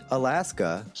 Baked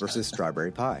Alaska versus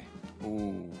strawberry pie.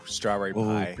 Ooh, strawberry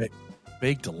pie.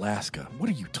 Baked Alaska. What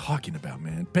are you talking about,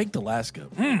 man? Baked Alaska.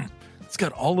 It's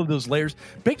got all of those layers.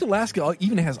 Baked Alaska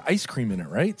even has ice cream in it,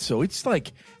 right? So it's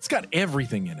like, it's got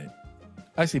everything in it.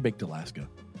 I say Baked Alaska.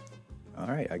 All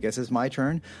right, I guess it's my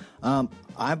turn.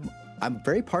 I'm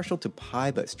very partial to pie,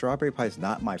 but strawberry pie is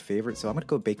not my favorite, so I'm going to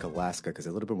go Baked Alaska because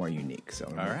it's a little bit more unique. So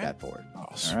I'm going to move that forward. Oh,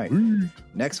 all right.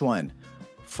 Next one.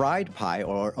 Fried pie,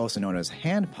 or also known as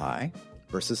hand pie,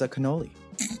 versus a cannoli.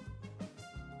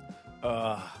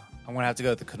 I'm going to have to go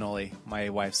with the cannoli. My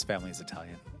wife's family is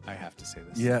Italian. I have to say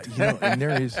this. Yeah, and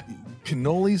there is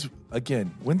cannolis,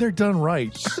 again, when they're done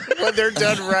right. When they're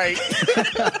done right.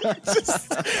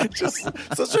 just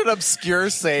such an obscure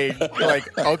saying.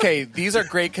 Like, okay, these are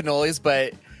great cannolis,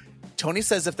 but Tony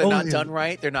says if they're not done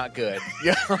right, they're not good.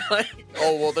 Yeah, like,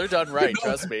 well, they're done right,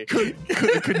 trust me.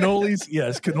 Cannolis,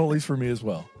 yes, cannolis for me as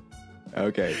well.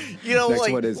 Okay.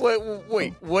 Next one is,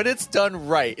 wait, when it's done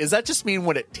right, does that just mean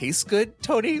when it tastes good,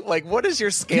 Tony? Like, what is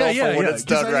your scale for when it's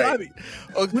done right?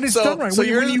 When it's done right. So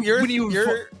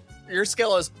your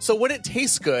scale is, so when it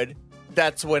tastes good,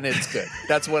 that's when it's good.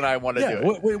 That's when I want to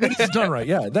do it. When it's done right.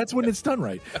 Yeah, that's when it's done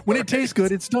right. When it tastes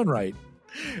good, it's done right.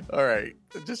 All right.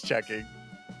 Just checking.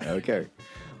 Okay.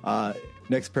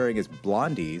 Next pairing is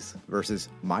Blondies versus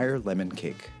Meyer Lemon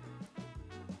Cake.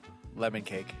 Lemon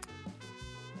cake.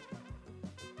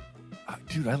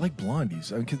 Dude, I like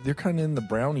blondies. I mean, 'cause they're kind of in the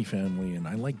brownie family, and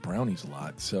I like brownies a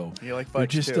lot. So you like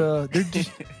fudge too? They're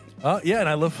just, yeah, and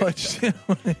I love fudge too.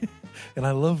 And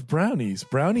I love brownies.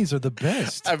 Brownies are the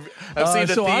best. I've seen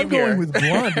the so theme I'm going here. with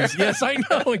blondies. Yes, I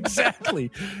know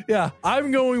exactly. Yeah,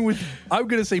 I'm going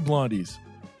to say blondies.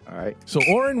 All right. So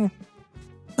Oren.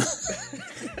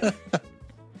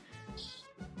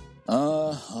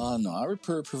 No, I would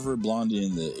prefer Blondie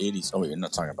in the 80s. Oh, wait, you're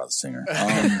not talking about the singer.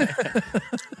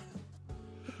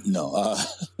 No,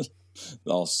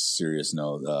 all serious,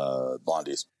 no,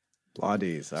 Blondies.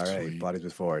 Blondies. All right. Blondies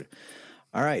was forward.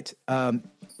 All right.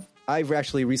 I've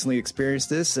actually recently experienced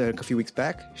this a few weeks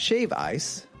back. Shave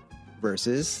ice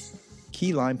versus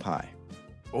key lime pie.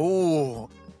 Oh,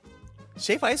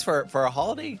 shave ice for a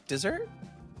holiday dessert?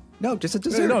 No, just a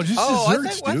dessert. No, just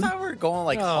desserts, I thought we were going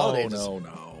like holiday dessert.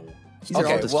 No. These are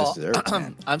all just desserts,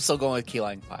 man. I'm still going with key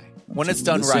lime pie. When it's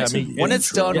done right. When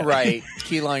it's done right,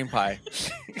 key lime pie.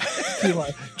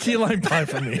 Key lime pie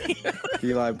for me.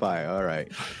 Key lime pie. All right.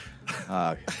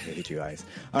 I hate you guys.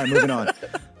 All right, moving on.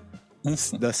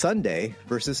 The sundae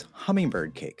versus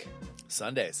hummingbird cake.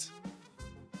 Sundays.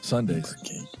 Sundays.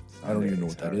 Cake. I don't even know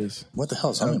what that is. What the hell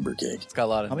is hummingbird cake? It's got a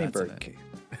lot of Hummingbird cake.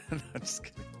 No, I'm just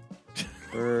kidding.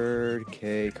 Bird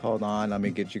cake. Hold on. Let me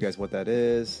get you guys what that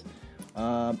is.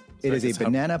 It is a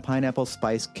banana pineapple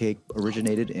spice cake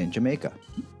originated in Jamaica.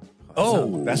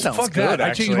 Oh, that sounds fuck good. that.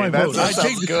 I changed my vote. I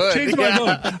changed my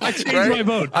vote. I changed my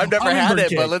vote. I've never had it,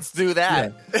 cake. but let's do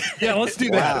that. Yeah, let's do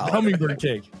that. Wow. Hummingbird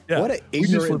cake. Yeah. What an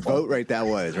ignorant vote right that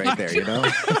was right there, you know?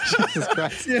 Jesus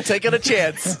Christ. Taking a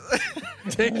chance.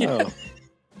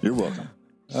 You're welcome.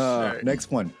 Right.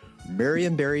 Next one.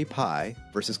 Marionberry pie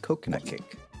versus coconut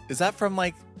cake. Is that from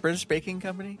like British Baking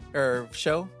Company or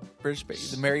show?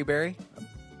 The Mary Berry?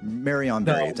 Marion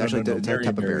berry. It's actually a type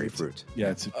of berry fruit. Yeah,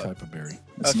 it's a type of berry.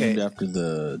 It's named after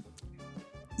the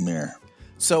mayor.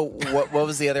 So what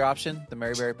was the other option? The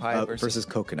Mary Berry pie versus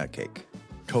coconut cake.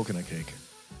 Coconut cake.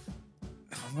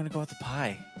 I'm going to go with the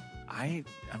pie. I'm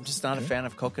just not a fan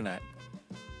of coconut.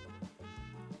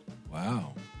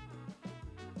 Wow.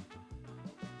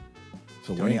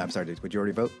 So Tony, I'm sorry. Would you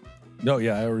already vote? No,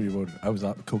 yeah, I already voted. I was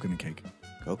out coconut cake.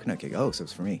 Coconut cake. Oh, so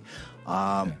it's for me.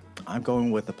 I'm going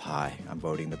with the pie. I'm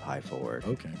voting the pie forward.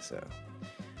 Okay. So,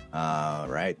 All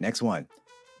right, next one.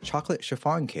 Chocolate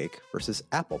chiffon cake versus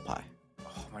apple pie.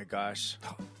 Oh my gosh.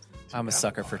 I'm a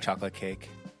sucker for chocolate cake.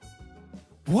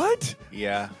 What?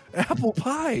 Yeah. Apple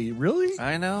pie? Really?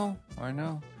 I know.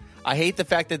 I hate the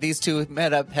fact that these two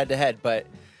met up head to head, but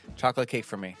chocolate cake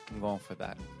for me. I'm going for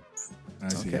that. I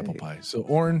see Okay. apple pie. So,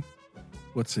 Oren,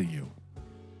 what say you?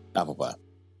 Apple pie.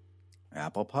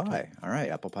 Apple pie. All right,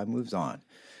 apple pie moves on.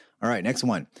 All right, next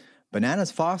one.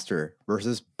 Bananas Foster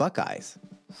versus Buckeyes.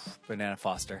 Banana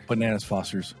Foster. Bananas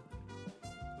Foster's.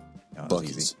 Oh,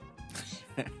 Buc-ee's.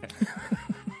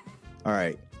 All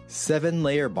right,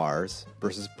 7-layer bars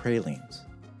versus pralines.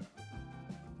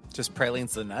 Just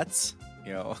pralines the nuts.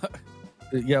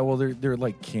 Yeah, well, they're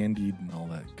like candied and all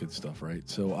that good stuff, right?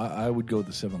 So I would go with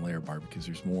the 7-layer bar because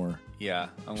there's more. Yeah,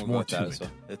 I'm There's going to go more with that to as it.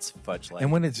 well. It's fudge like.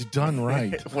 And when it's done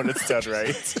right. When it's done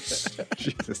right.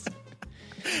 Jesus.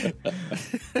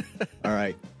 All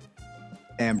right,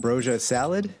 ambrosia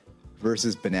salad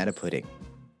versus banana pudding.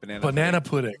 Banana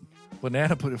pudding.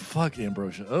 Banana pudding. Fuck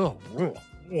ambrosia. Oh.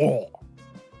 Whoa.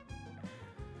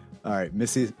 All right,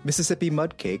 Mississippi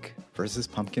mud cake versus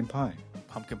pumpkin pie.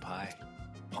 Pumpkin pie.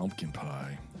 Pumpkin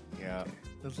pie. Yeah.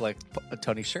 It's like a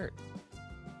Tony shirt.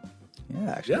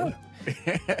 Yeah, actually.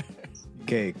 Yeah.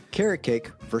 Okay, carrot cake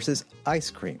versus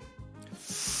ice cream.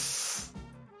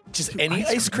 Just Dude, any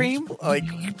ice cream? Like,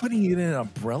 you putting it in an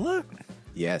umbrella?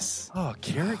 Yes. Oh,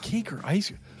 carrot cake or ice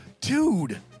cream?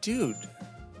 Dude.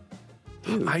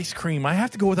 Ice cream. I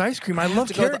have to go with ice cream. I love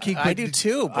carrot cake. I do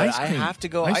too, but ice I cream. have to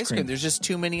go ice cream. There's just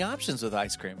too many options with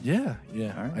ice cream. Yeah. All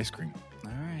right. Ice cream.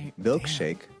 All right.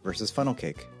 Milkshake versus funnel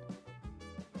cake.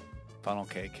 Funnel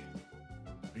cake.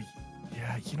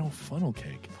 Yeah, funnel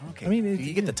cake. Funnel cake. I mean,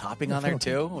 you get the topping on there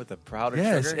too with the powdered sugar.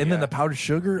 Yes, and then the powdered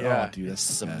sugar. Yeah, Oh, dude, that's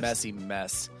it's the a best. messy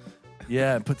mess.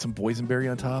 Yeah, and put some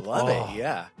boysenberry on top. Love Oh, it.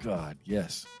 Yeah. God,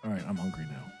 yes. All right, I'm hungry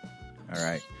now. All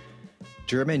right.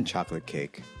 German chocolate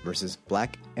cake versus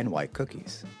black and white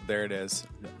cookies. There it is.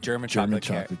 German German chocolate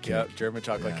chocolate cake. Yep, cake. German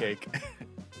chocolate Yeah. cake.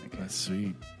 That's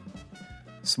sweet.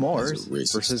 S'mores Those are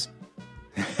racist. versus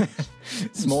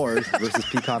s'mores versus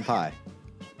pecan pie.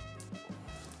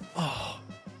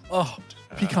 Oh,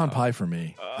 pecan pie for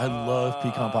me. I love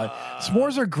pecan pie.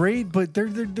 S'mores are great, but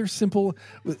they're simple.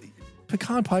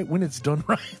 Pecan pie when it's done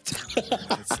right.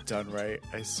 It's done right.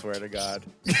 I swear to God.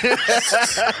 I'm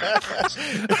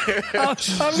gonna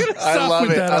stop I love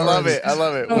with it. that I love already. it. I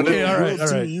love it. Okay, all right.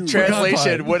 Translation,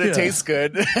 Pecan pie. when it Yeah. tastes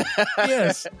good.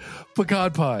 Yes,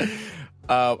 pecan pie.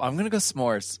 I'm going to go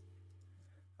s'mores.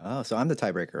 Oh, so I'm the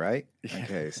tiebreaker, right?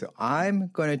 Okay, so I'm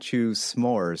going to choose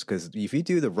s'mores because if you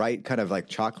do the right kind of like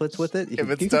chocolates with it, If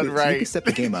it's done you right. can step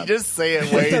the game up. Just say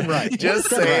it, Wade. done right. Just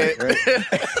Done say right,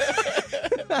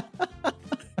 it. right?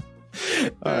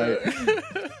 All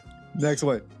right. Next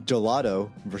one,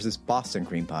 gelato versus Boston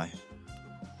cream pie.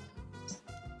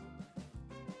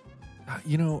 I'm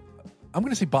going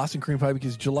to say Boston cream pie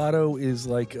because gelato is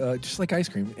like just like ice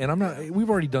cream, and I'm not. We've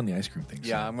already done the ice cream thing.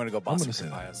 Yeah, so I'm going to go I'm Boston gonna say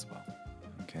cream pie that. as well.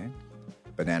 Okay.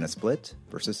 Banana split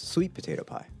versus sweet potato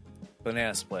pie.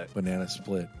 Banana split. Banana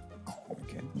split.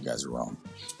 Okay. You guys are wrong.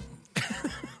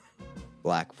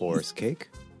 Black forest cake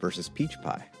versus peach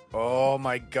pie. Oh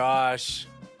my gosh.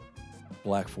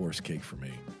 Black forest cake for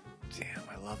me. Damn,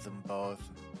 I love them both.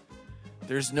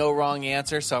 There's no wrong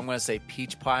answer, so I'm going to say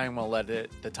peach pie. I'm going to let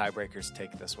the tiebreakers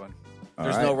take this one. All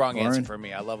There's right, no wrong answer Lauren. for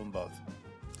me. I love them both.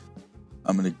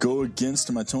 I'm going to go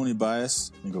against my Tony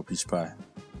bias and go peach pie.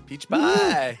 Peach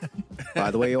pie.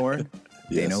 By the way, Oren,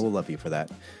 Yes. Dana will love you for that.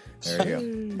 There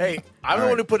you go. Hey, I'm the All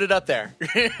one who put it up there.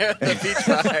 The peach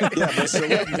pie. Yeah, but she'll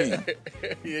love me.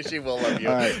 Yeah, she will love you.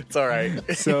 All right. It's all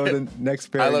right. So the next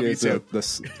I pair love you is too. the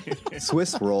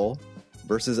Swiss roll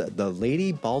versus the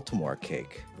Lady Baltimore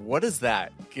cake. What is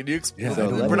that? Can you explain? Yeah, I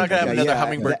don't We're not going to have know. another Yeah,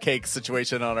 hummingbird that- cake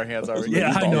situation on our hands, are we?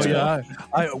 Yeah, I know. Baltimore.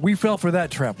 Yeah, we fell for that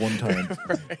trap one time.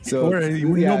 So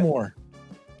No more.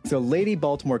 So Lady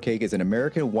Baltimore cake is an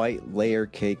American white layer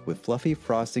cake with fluffy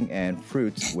frosting and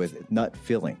fruits with nut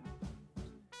filling.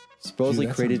 Supposedly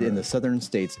that created sounds in the right. southern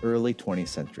states early 20th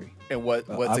century. And what's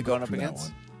I'll it go going up for that against?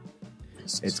 one.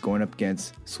 It's going up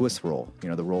against Swiss roll,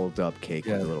 the rolled up cake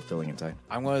Yeah. with a little filling inside.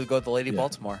 I'm going to go with the Lady Yeah.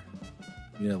 Baltimore.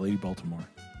 Yeah, Lady Baltimore.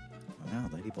 Wow,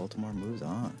 Lady Baltimore moves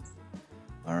on.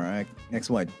 All right, next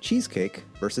one, cheesecake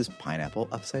versus pineapple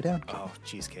upside down cake. Oh,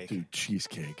 cheesecake. Dude,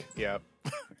 cheesecake. Yep.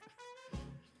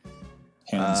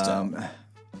 Hands down.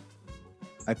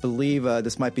 I believe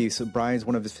this might be Brian's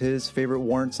one of his favorite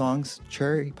Warrant songs,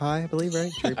 Cherry Pie, I believe,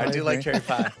 right? Cherry I pie, do like right? cherry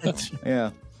pie.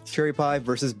 Yeah, cherry pie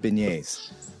versus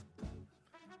beignets.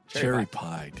 Cherry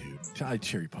pie, dude.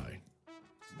 Cherry pie.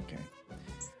 Okay.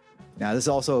 Now this is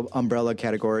also umbrella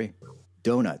category: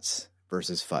 donuts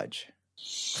versus fudge.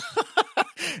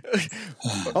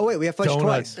 Oh wait, we have fudge Donuts.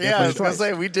 twice. We have Yeah, I fudge was gonna twice.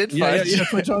 say we did Yeah, fudge. yeah,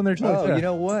 fudge on there twice. Oh, yeah. you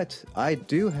know what? I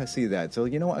do see that. So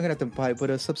you know what? I'm gonna have to probably put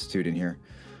a substitute in here.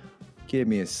 Give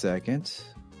me a second.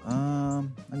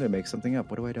 I'm gonna make something up.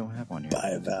 What do I don't have on here? By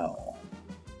a vowel.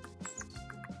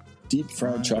 Deep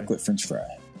fried chocolate French fry.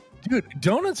 Dude,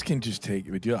 donuts can just take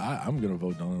it. Dude, I'm going to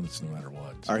vote donuts no matter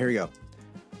what. All right, here we go.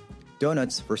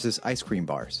 Donuts versus ice cream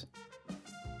bars.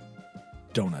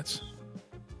 Donuts.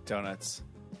 Donuts.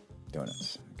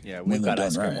 Donuts. Yeah, When we've they're got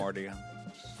ice done cream right. already.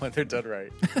 When they're done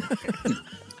right.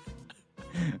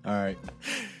 All right.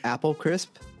 Apple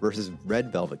crisp versus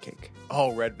red velvet cake.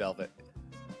 Oh, red velvet.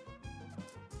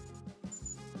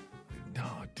 No,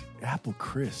 apple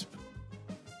crisp.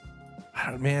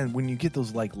 Man, when you get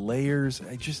those like layers,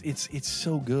 it's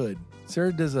so good.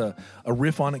 Sarah does a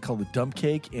riff on it called the dump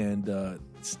cake, and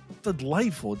it's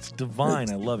delightful. It's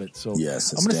divine. I love it. So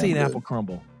Yes, I'm going to say an damn good. apple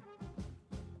crumble.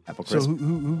 Apple So crisp.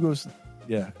 who goes?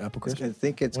 Yeah, apple crisp. I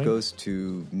think it Wayne? goes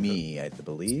to me, I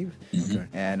believe. Okay.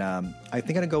 And I think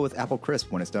I'm going to go with apple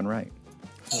crisp when it's done right.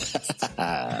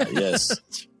 Yes.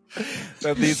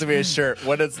 That needs to be a shirt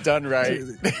when it's done right.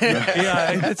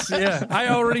 Yeah. I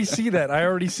already see that. I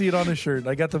already see it on the shirt.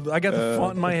 I got the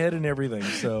font in my head and everything.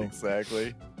 So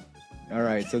Exactly. All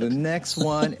right. So the next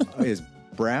one is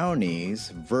brownies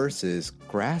versus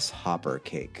grasshopper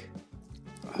cake.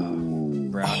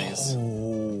 Brownies.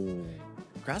 oh,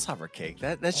 Grasshopper cake.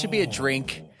 That should be a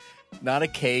drink, not a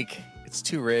cake. It's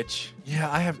too rich. yeah.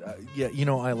 I have. You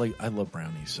know, I love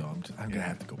brownies, so I'm gonna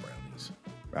have to go brownies.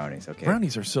 Brownies. Okay.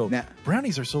 Brownies are so Now-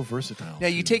 versatile. Yeah,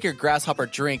 you take your grasshopper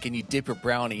drink and you dip your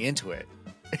brownie into it.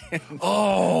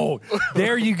 Oh,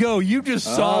 there you go. You just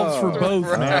solved for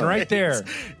both, man, right there.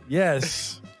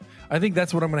 Yes, I think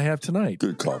that's what I'm going to have tonight.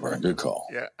 Good call, Brian. Good call.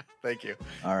 Yeah. Thank you.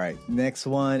 All right. Next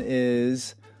one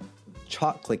is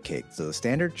chocolate cake. So the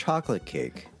standard chocolate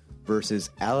cake versus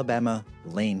Alabama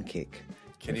lane cake.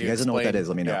 Can If you guys don't know what that is,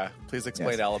 let me know. Yeah, please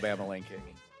explain Yes. Alabama lane cake.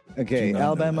 Okay, Do not know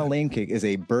Alabama that. lane cake is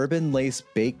a bourbon lace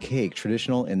baked cake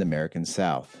traditional in the American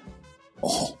South.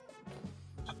 Oh,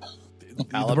 The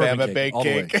Alabama bourbon baked all the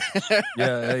way. cake.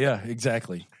 Yeah,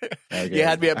 exactly. Okay. You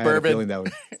had me at I had a bourbon. feeling that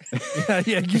was-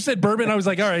 Yeah, you said bourbon. I was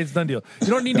like, all right, it's done deal. You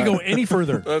don't need to go any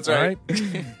further. That's all right.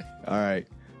 All right.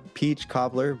 Peach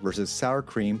cobbler versus sour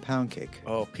cream pound cake.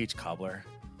 Oh, peach cobbler.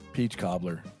 Peach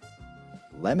cobbler.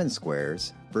 Lemon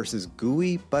squares versus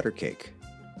gooey butter cake.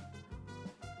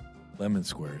 Lemon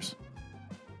squares.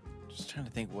 Just trying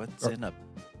to think what's in a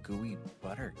gooey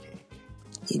butter cake.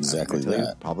 exactly I tell you,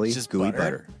 that. Probably Just gooey butter?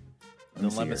 butter. The me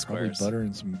see lemon here. Probably squares. butter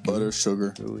and some Butter,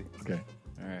 sugar, Gooey. Okay.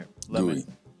 All right. Lemon. gooey.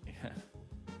 Yeah.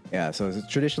 Yeah, so it's a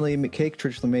traditionally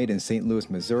made in St. Louis,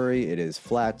 Missouri. It is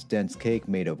flat, dense cake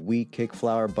made of wheat, cake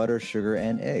flour, butter, sugar,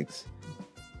 and eggs,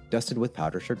 dusted with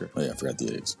powdered sugar. Oh, yeah, I forgot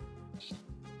the eggs.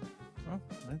 Well,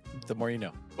 the more you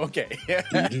know. Okay.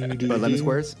 But lemon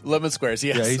squares? Lemon squares,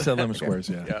 yes. Yeah, he said lemon squares.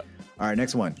 Yeah. Yeah. All right,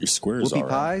 next one. Your squares Whoopie are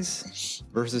pies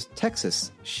versus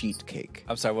Texas sheet cake.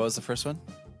 I'm sorry, what was the first one?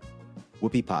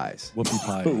 Whoopie pies.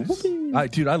 Whoopie pies.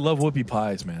 Dude, I love whoopie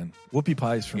pies, man. Whoopie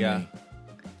pies for Yeah. me.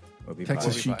 Whoopie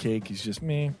Texas pies. sheet cake is just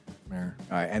me. All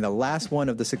right, and the last one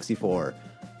of the 64,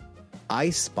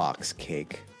 icebox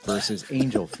cake versus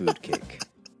angel food cake.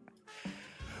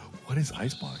 What is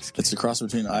icebox cake? It's a cross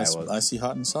between Iowa. icy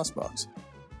hot and sauce box.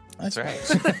 That's right.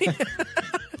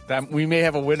 We may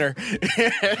have a winner.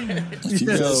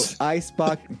 So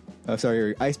icebox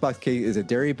cake is a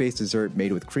dairy-based dessert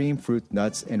made with cream, fruit,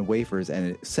 nuts, and wafers, and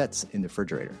it sets in the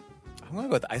refrigerator. I'm going to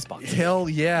go with icebox. Hell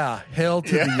yeah. Hell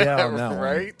to the yeah on that one.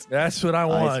 right? That's what I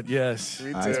want. Yes.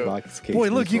 Me too. Icebox cake. Boy,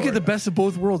 look, you get the best. best of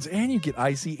both worlds, and you get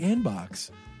icy and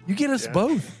box. You get us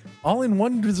both, all in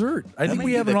one dessert. I think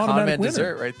we have an automatic winner.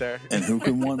 dessert right there. And who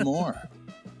can want more?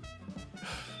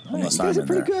 You Unless guys I'm are in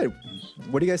pretty there. good.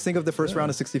 What do you guys think of the first round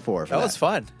of 64? That was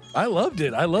fun. I loved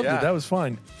it. I loved Yeah. it. That was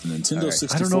fun. Nintendo All right.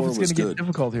 64 I don't know if it's going was to get good.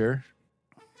 difficult here.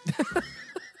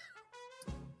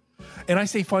 And I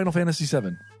say Final Fantasy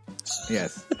VII.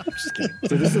 Yes. I'm just kidding.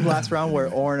 So this is the last round where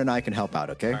Oren and I can help out,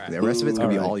 okay? right. The rest of it's going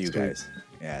to be All right, all you sweet. guys.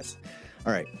 Yes.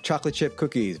 All right. Chocolate chip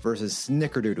cookies versus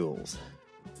snickerdoodles.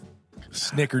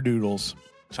 Snickerdoodles.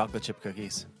 Chocolate chip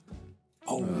cookies.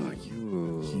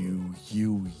 You.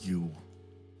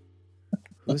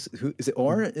 Who is it?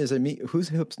 Oren? Is it me? Who's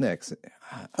hoops next?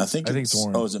 I think it's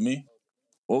orange. Oh, is it me?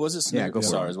 What was it? Yeah, go for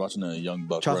Sorry, it. I was watching a young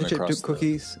buck Chocolate run chip across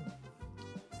cookies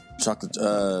chocolate,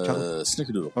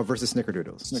 snickerdoodle. versus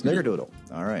snickerdoodles. Snickerdoodle.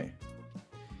 Snickerdoodle. All right.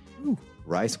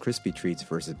 Rice Krispie treats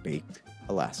versus baked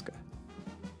Alaska.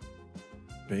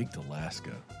 Baked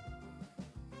Alaska.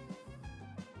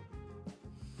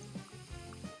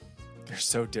 They're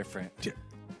so different.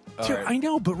 Dude, I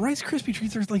know, but Rice Krispie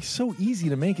treats are like so easy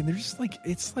to make, and they're just like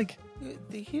it's like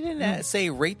He didn't say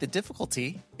rate the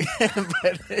difficulty,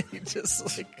 but he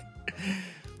just like.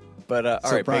 But all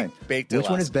So, right, Brian, baked which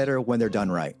Alaska. one is better when they're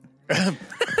done right?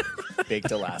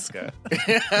 Baked Alaska.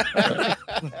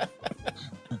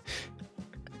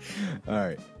 All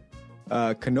right.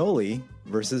 Cannoli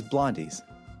versus blondies.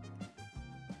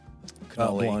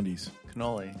 Cannoli. blondies.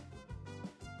 Cannoli.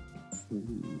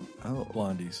 Oh.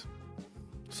 Blondies.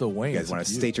 So Wayne, You guys want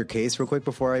to state your case real quick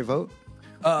before I vote?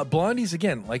 blondies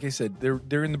again? Like I said,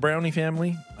 they're in the brownie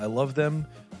family. I love them.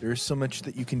 There's so much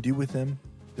that you can do with them.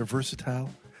 They're versatile.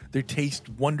 They taste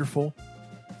wonderful,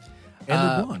 and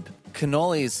they're blonde.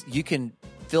 Cannolis, you can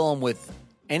fill them with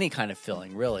any kind of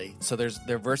filling, really. So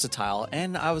they're versatile.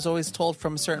 And I was always told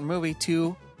from a certain movie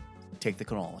to take the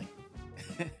cannoli.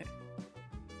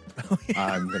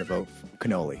 I'm going to vote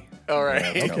cannoli. All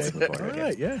right. Yeah, Okay. before, All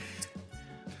right. Yeah.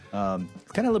 It's kind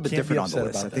of a little bit Can't be different on the upset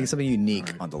list. I about think that. it's something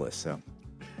unique on the list. So,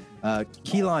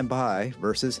 key lime pie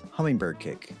versus hummingbird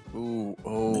cake.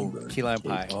 Ooh, key lime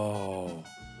pie. Oh.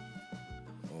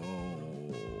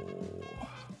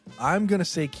 I'm gonna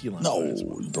say key lime. No, pie as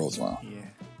well. you both wrong. Yeah.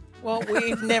 Well,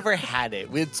 we've never had it.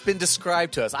 It's been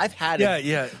described to us. I've had it.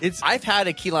 Yeah. It's I've had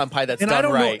a key lime pie that's and done I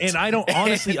don't right. know. And I don't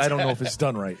honestly. I don't know if it's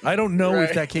done right. I don't know Right.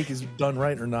 if that cake is done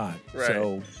right or not. Right.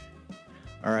 So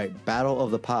All right, battle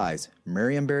of the pies.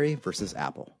 Marionberry versus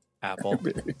apple. Apple.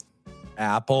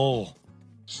 apple.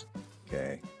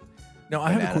 Okay. Now I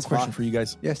have a Bananas quick question pie. for you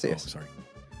guys. Yes, Oh, yes. sorry.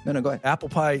 No, go ahead. Apple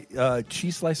pie,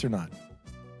 cheese slice or not?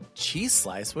 Cheese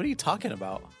slice? What are you talking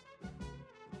about?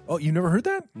 Oh, you never heard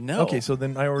that? No. Okay, so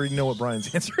then I already know what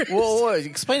Brian's answer is. Whoa,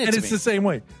 explain it and to it's me. the same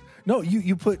way. No,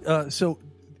 you put so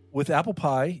with apple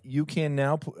pie, you can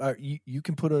now put, you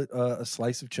can put a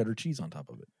slice of cheddar cheese on top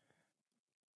of it.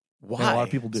 Why? And a lot of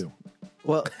people do.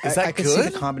 Well, Is that I can see the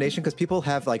good? combination because people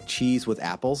have like cheese with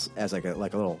apples as like a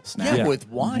little snack. Yeah, Yeah. with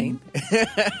wine.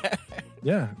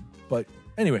 Yeah, but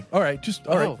anyway, all right,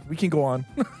 all right, Oh. we can go on.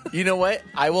 You know what?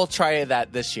 I will try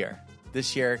that this year.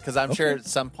 Because I'm sure at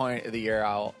some point of the year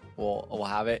we'll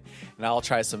have it, and I'll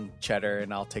try some cheddar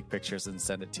and I'll take pictures and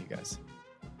send it to you guys.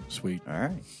 Sweet. All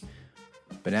right.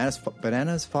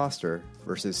 Bananas Foster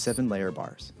versus 7-layer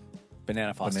bars.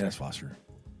 Banana Foster. Bananas Foster.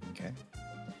 Okay.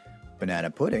 Banana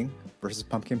pudding versus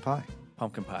pumpkin pie.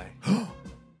 Pumpkin pie.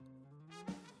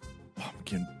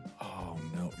 Pumpkin. Oh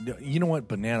no. You know what?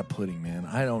 Banana pudding, man.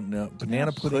 I don't know.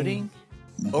 Banana pudding.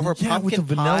 Over Yeah, with pumpkin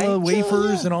the vanilla pie?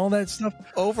 wafers and all that stuff.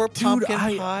 Over Dude, pumpkin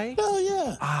I- pie? Hell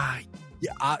yeah.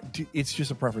 Dude, it's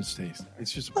just a preference taste.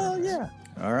 It's just a preference. Hell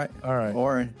yeah. All right. All right.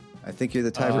 Oren, I think you're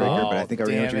the tiebreaker, but I think I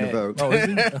already know what you're going to vote. Oh,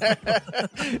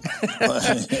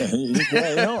 is he? Yeah,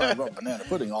 you know, I wrote banana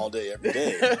pudding all day, every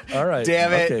day. All right.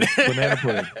 Damn it. Okay. Banana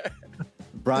pudding.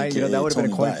 Brian, you know, Okay, that would have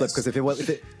been a Tony coin flip Bias.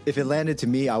 because if it landed to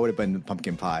me, I would have been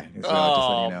pumpkin pie. So just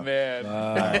Oh, letting you know. man.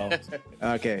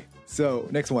 Wow. Okay. So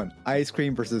next one, ice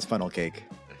cream versus funnel cake.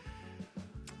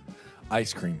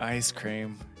 Ice cream. Ice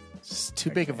cream. It's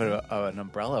too big of an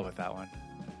umbrella with that one.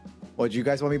 Well, do you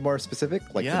guys want me more specific?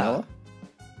 Like Yeah. vanilla?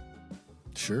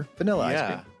 Sure. Vanilla ice Yeah.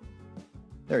 cream.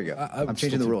 There you go. I'm I'm still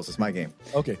changing the too- rules. It's my game.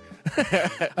 Okay.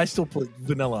 I still put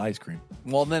vanilla ice cream.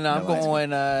 Well, then I'm Vanilla ice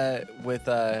going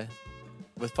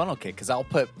with funnel cake because I'll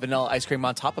put vanilla ice cream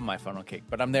on top of my funnel cake,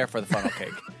 but I'm there for the funnel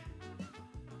cake.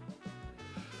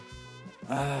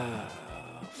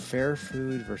 Fair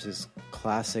food versus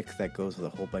classic that goes with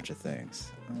a whole bunch of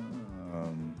things.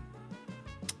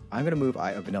 I'm going to move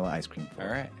vanilla ice cream All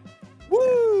forward. right.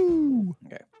 Woo!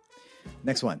 Okay.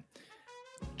 Next one.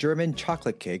 German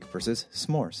chocolate cake versus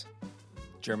s'mores.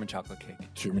 German chocolate cake.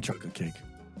 German chocolate cake.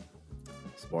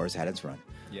 S'mores had its run.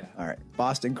 Yeah. All right.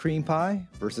 Boston cream pie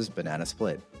versus banana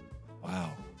split.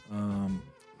 Wow.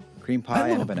 Cream I pie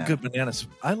and a love banana. good banana.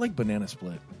 I like banana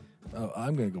split. Oh,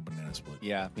 I'm gonna go banana split.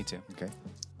 Yeah, me too. Okay.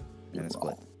 Banana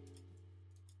split.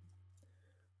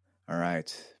 All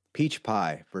right. Peach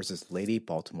pie versus Lady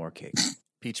Baltimore cake.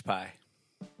 Peach pie.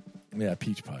 Yeah,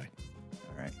 peach pie.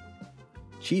 All right.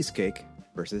 Cheesecake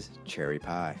versus cherry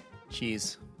pie.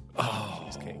 Cheese. Oh,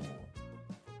 Cheesecake.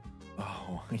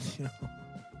 Oh, you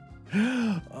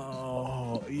know.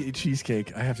 Oh,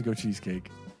 cheesecake. I have to go cheesecake.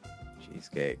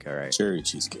 Cheesecake. All right. Cherry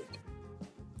cheesecake.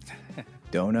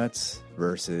 Donuts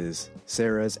versus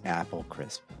Sarah's apple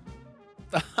crisp.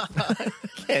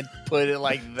 Can't put it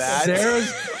like that.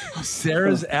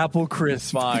 Sarah's apple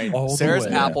crisp. Fine. all the Sarah's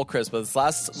way. apple crisp. But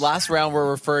this last round, we're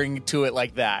referring to it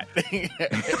like that.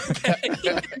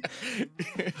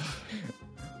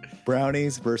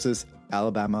 Brownies versus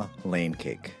Alabama lane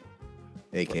cake,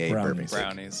 aka Brownies. bourbon cake.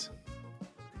 Brownies.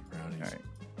 Brownies. All right.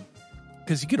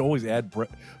 Because you could always add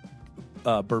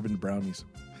bourbon to brownies.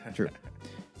 True.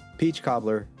 Peach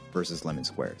cobbler versus lemon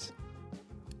squares.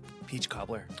 Peach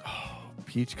cobbler.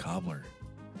 Peach cobbler.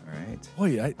 All right.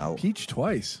 Boy, Oh. peach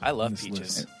twice. I love on this peaches.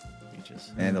 list.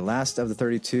 Peaches. And the last of the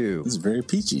 32. This is very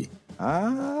peachy.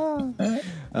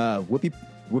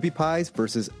 Whoopie pies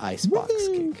versus icebox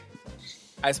cake.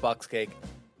 Icebox cake.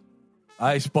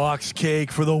 Icebox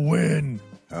cake for the win.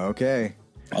 Okay.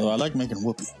 Although I like making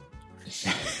whoopee.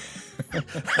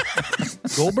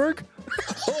 Goldberg?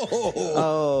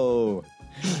 Oh.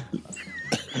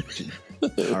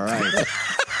 All right.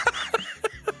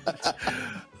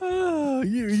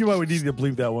 You might need to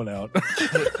bleep that one out.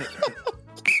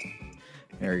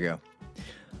 There we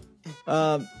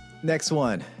go. Next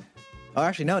one. Oh,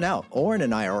 actually, no. Now Oren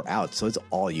and I are out, so it's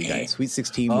all you guys. Sweet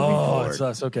 16 moving forward. It's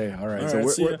us. Okay, all right. All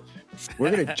So right,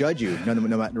 we're going to judge you, no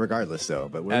matter regardless, though.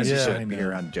 But we're As you going should. to be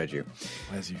around to judge you.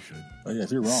 As you should. Oh, yeah,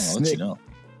 if you're wrong, I'll let you know.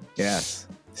 Yes.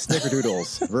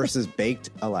 Snickerdoodles versus baked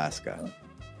Alaska.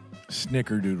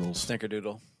 Snickerdoodles.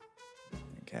 Snickerdoodle.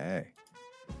 Okay.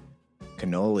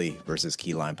 Cannoli versus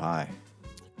key lime pie.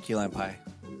 Key lime pie.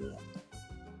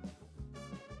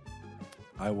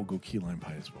 I will go key lime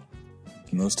pie as well.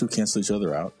 Can those two cancel each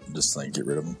other out? Just like get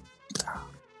rid of them.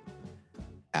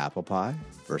 Apple pie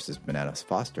versus banana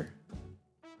Foster.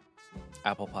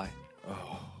 Apple pie.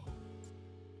 Oh.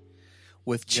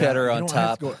 With cheddar you on don't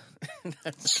have top. to go-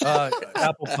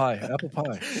 apple pie. Apple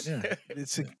pie. Yeah.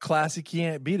 It's a classic. You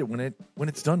can't beat it when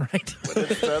it's done right.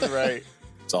 That's right.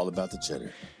 It's all about the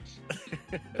cheddar.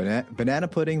 Banana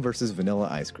pudding versus vanilla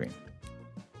ice cream.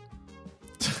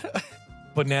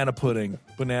 Banana pudding.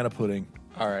 Banana pudding.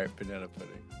 All right, banana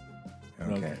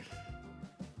pudding. Okay. Okay.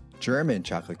 German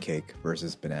chocolate cake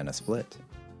versus banana split.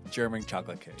 German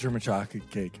chocolate cake. German chocolate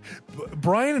cake.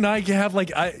 Brian and I have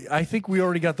I think we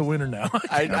already got the winner now.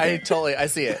 I totally, I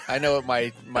see it. I know what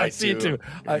my I see it too.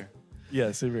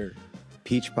 Yeah, same here.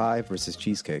 Peach pie versus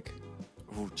cheesecake.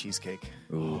 Ooh, cheesecake.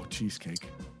 Oh, cheesecake.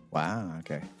 Wow.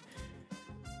 Okay.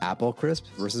 Apple crisp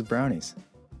versus brownies.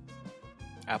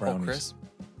 Apple Brownies. crisp.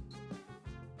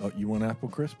 Oh, you want apple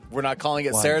crisp? We're not calling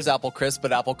it Why? Sarah's apple crisp,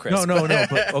 but apple crisp. No.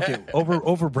 But okay,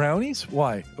 over brownies?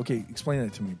 Why? Okay, explain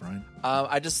that to me, Brian.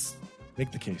 I just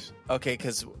Make the case. okay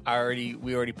because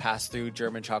we already passed through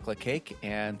German chocolate cake,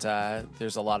 and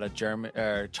there's a lot of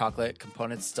German chocolate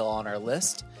components still on our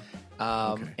list.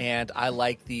 Okay. And I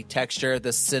like the texture,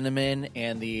 the cinnamon,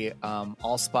 and the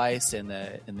allspice, and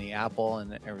the apple,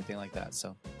 and everything like that.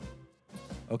 So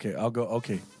Okay, I'll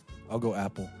go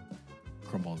apple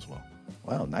crumble as well.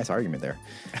 Wow, nice argument there.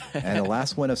 And the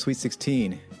last one of Sweet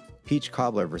 16, peach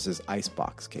cobbler versus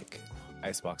icebox cake.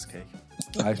 icebox cake.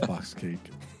 Icebox cake.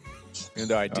 Even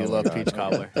though I do Oh my love God. peach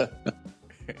cobbler.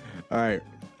 All right,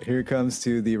 here comes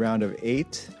to the round of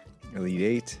 8, Elite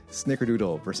 8,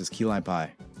 Snickerdoodle versus key lime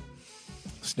pie.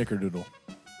 Snickerdoodle.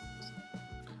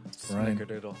 Brian.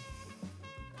 Snickerdoodle.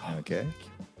 Okay.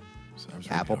 So I was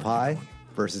ready Apple to pie argue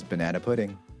versus banana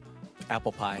pudding.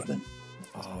 Apple pie. that one.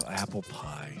 Oh, apple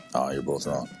pie. Oh, you're both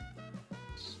wrong.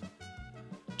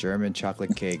 German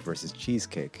chocolate cake versus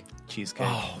cheesecake. Cheesecake.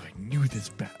 Oh, I knew this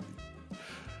bad.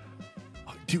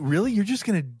 Dude, really? You're just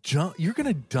gonna jump? You're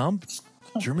gonna dump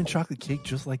German chocolate cake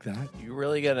just like that? You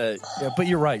really gotta. Yeah, but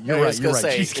you're right. I You're was right. You're gonna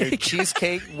right. say, Cheesecake.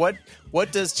 cheesecake.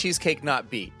 What does cheesecake not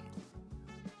beat?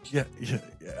 Yeah,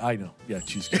 I know. Yeah,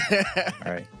 cheesecake.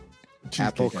 All right. Cheesecake,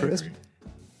 Apple I crisp, agree.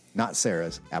 not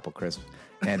Sarah's, apple crisp.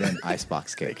 And then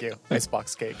icebox cake. Thank you.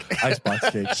 Icebox cake. Icebox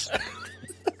cakes.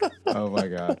 Oh my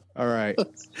God. All right.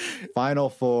 Final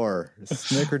 4,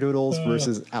 Snickerdoodles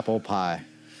versus apple pie.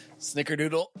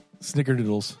 Snickerdoodle.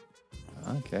 Snickerdoodles.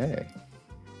 Okay.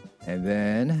 And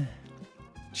then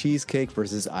cheesecake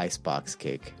versus icebox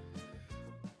cake.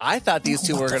 I thought these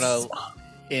two were gonna.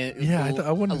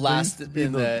 I wouldn't last be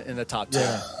in the top 10.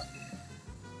 Yeah.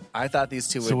 I thought these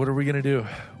two would. So what are we gonna do?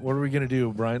 What are we gonna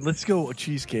do, Brian? Let's go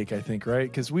cheesecake. I think, right?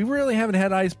 Because we really haven't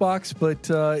had icebox, but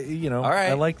All right.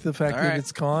 I like the fact All that right.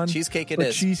 it's con. Cheesecake it but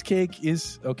is. Cheesecake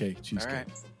is okay. All Cheesecake. right.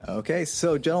 Okay,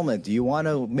 so gentlemen, do you want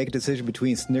to make a decision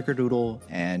between Snickerdoodle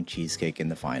and cheesecake in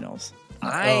the finals?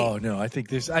 Oh no, I think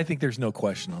there's no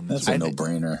question on this. That's a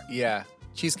no-brainer. Yeah.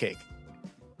 Cheesecake.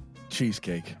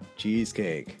 Cheesecake.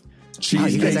 Cheesecake. Cheesecake. Wow,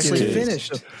 you guys it actually is.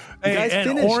 finished. Hey, You guys and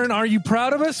finished. Oren, are you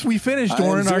proud of us? We finished, I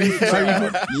Oren. am Are you? very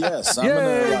proud. Yes, I'm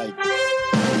Yay.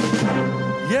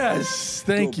 gonna Yes,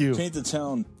 thank go you. paint the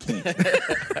town pink.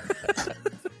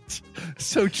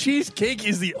 So cheesecake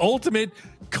is the ultimate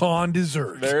con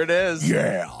dessert. There it is.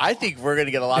 Yeah. I think we're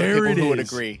gonna get a lot There of people it who would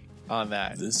is. agree on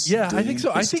that. This Yeah, I day think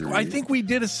so. in I think we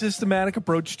did a systematic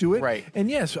approach to it. Right. And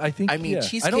yes, I think I mean, yeah.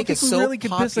 cheesecake I don't think is we so really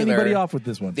could piss popular. anybody off with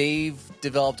this one. They've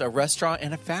developed a restaurant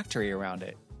and a factory around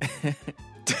it.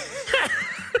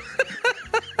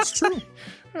 It's true.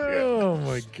 Oh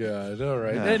my God! All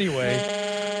right. Yeah. Anyway,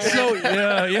 so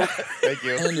yeah. Thank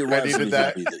you. And your I wives will needed be that.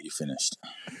 happy that you finished.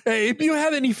 Hey, if you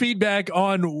have any feedback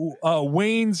on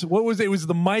Wayne's, what was it? It was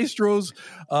the Maestro's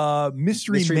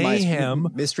Mystery Mayhem.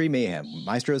 Mystery Mayhem.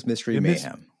 Maestro's Mystery Yeah,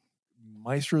 Mayhem.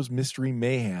 Maestro's Mystery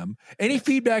Mayhem. Any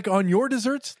feedback on your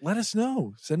desserts? Let us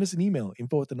know. Send us an email,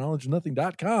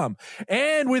 info@theknowledgeofnothing.com.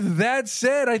 And with that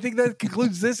said, I think that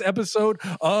concludes this episode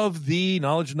of the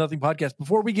Knowledge of Nothing podcast.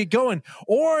 Before we get going,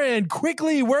 Oren,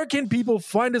 quickly, where can people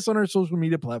find us on our social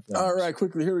media platforms? All right,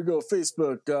 quickly, here we go.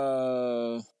 Facebook.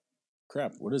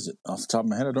 Crap, what is it? Off the top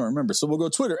of my head, I don't remember. So we'll go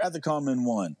Twitter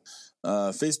 @TheCommon1.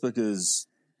 Facebook is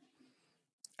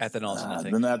At the knowledge of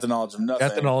nothing. Then At the Knowledge of Nothing.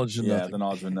 At the Knowledge of Yeah, Nothing. At the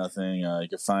Knowledge of Nothing. You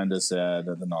can find us at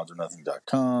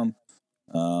theknowledgeofnothing.com.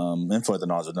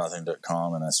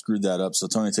 Info@theknowledgeofnothing.com. And I screwed that up. So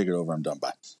Tony, take it over. I'm done.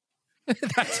 Bye.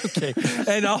 That's okay.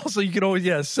 And also, you can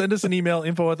always, send us an email,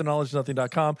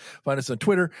 info@theknowledgeofnothing.com. Find us on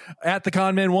Twitter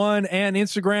 @TheConman1 and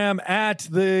Instagram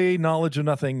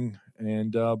 @TheKnowledgeOfNothing.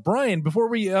 And Brian, before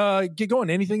we get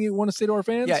going, anything you want to say to our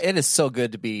fans? Yeah, it is so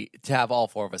good to have all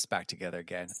four of us back together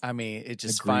again. I mean, it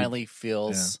just Agreed. finally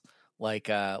feels like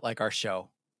our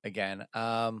show again.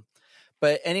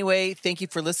 But anyway, thank you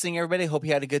for listening, everybody. Hope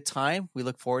you had a good time. We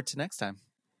look forward to next time.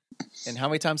 And how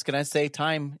many times can I say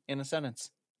time in a sentence?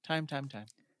 Time.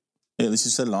 Hey, at least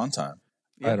you said it on time.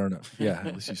 I don't know. Yeah,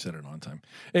 at least you said it on time.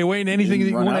 Hey, Wayne, anything that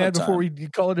you Run want to out add of before time. we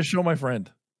call it a show, my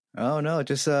friend? Oh no,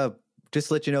 just to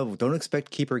let you know, don't expect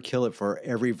Keep or Kill It for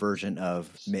every version of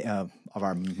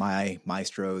our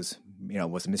Maestro's,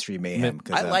 was Mystery Mayhem.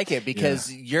 I like it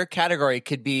because your category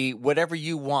could be whatever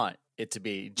you want it to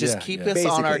be. Just keep us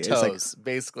on our Basically, toes,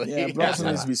 basically. Yeah, but also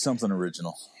needs to be something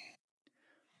original.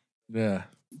 Yeah.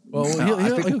 Well,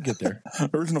 he'll get there.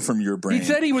 Original from your brain. He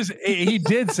said he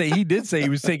did say he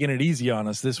was taking it easy on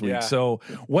us this week. Yeah. So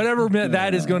whatever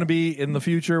that is going to be in the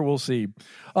future, we'll see.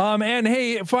 And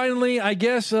hey, finally, I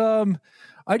guess I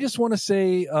just want to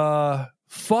say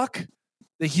fuck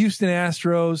the Houston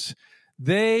Astros.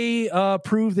 They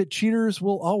prove that cheaters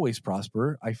will always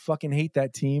prosper. I fucking hate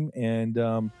that team, and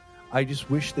I just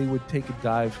wish they would take a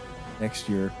dive next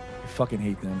year. I fucking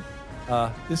hate them.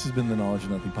 This has been the Knowledge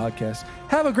of Nothing podcast.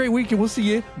 Have a great week, and we'll see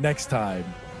you next time.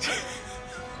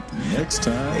 Next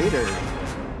time. Later.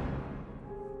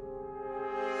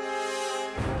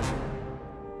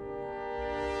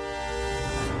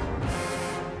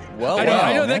 Well,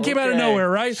 I know that came out of okay. nowhere,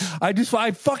 right?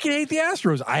 I fucking hate the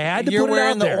Astros. I had to You're put it out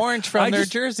wearing there. the orange from their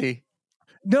jersey.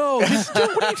 No,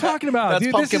 what are you talking about? That's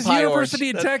Dude, pumpkin this is pie University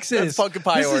orange. of Texas. That's pumpkin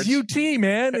pie this orange. is UT,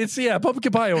 man. It's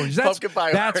pumpkin pie orange. Pumpkin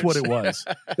pie that's orange. what it was.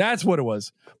 That's what it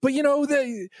was. But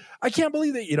I can't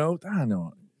believe that. I don't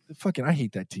know. Fucking, I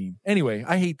hate that team. Anyway,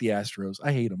 I hate the Astros.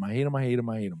 I hate them. I hate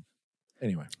them.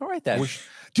 Anyway, All right, then.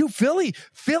 dude, Philly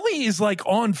is like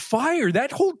on fire.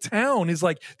 That whole town is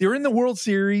like, they're in the World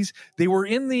Series. They were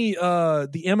in the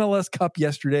MLS Cup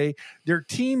yesterday. Their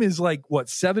team is like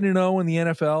 7-0 in the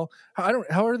NFL.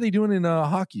 How are they doing in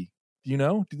hockey? Do you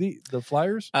know? The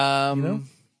Flyers? I'm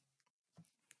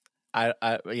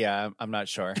not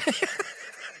sure.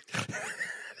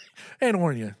 And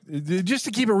Oren, just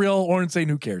to keep it real, Oren saying,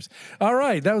 "Who cares?" All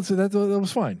right, that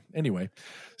was fine. Anyway,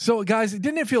 so guys,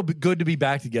 didn't it feel good to be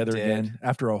back together again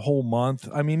after a whole month?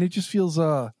 I mean, it just feels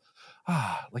like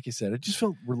I said, it just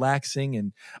felt relaxing,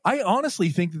 and I honestly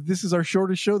think that this is our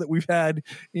shortest show that we've had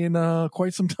in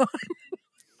quite some time.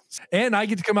 And I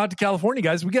get to come out to California,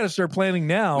 guys. We got to start planning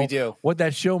now. We do. What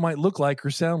that show might look like or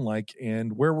sound like,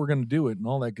 and where we're going to do it, and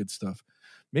all that good stuff.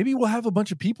 Maybe we'll have a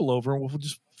bunch of people over, and we'll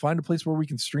just find a place where we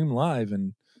can stream live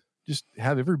and just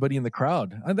have everybody in the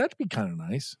crowd. That'd be kind of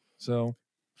nice. So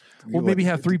we'll maybe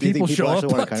have 3 people show up.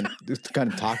 Want to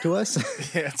kind of talk to us?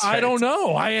 I don't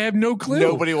know. I have no clue.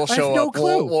 Nobody will show no up.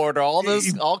 Clue. We'll order all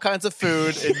kinds of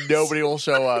food, and nobody will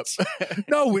show up.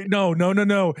 No.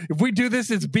 If we do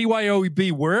this, it's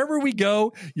BYOB. Wherever we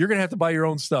go, you're going to have to buy your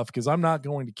own stuff because I'm not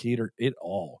going to cater it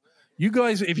all. You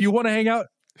guys, if you want to hang out,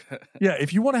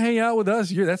 if you want to hang out with us,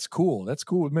 that's cool. That's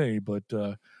cool with me. But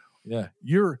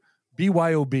you're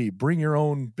BYOB. Bring your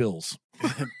own bills.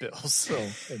 So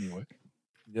anyway,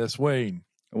 yes, Wayne.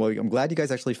 Well, I'm glad you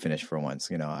guys actually finished for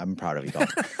once. I'm proud of you all.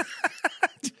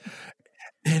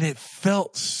 And it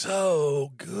felt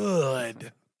so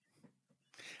good.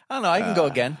 I don't know. I can go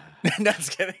again. No,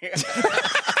 just kidding.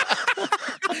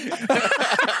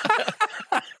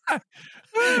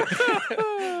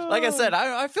 Like I said,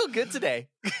 I feel good today.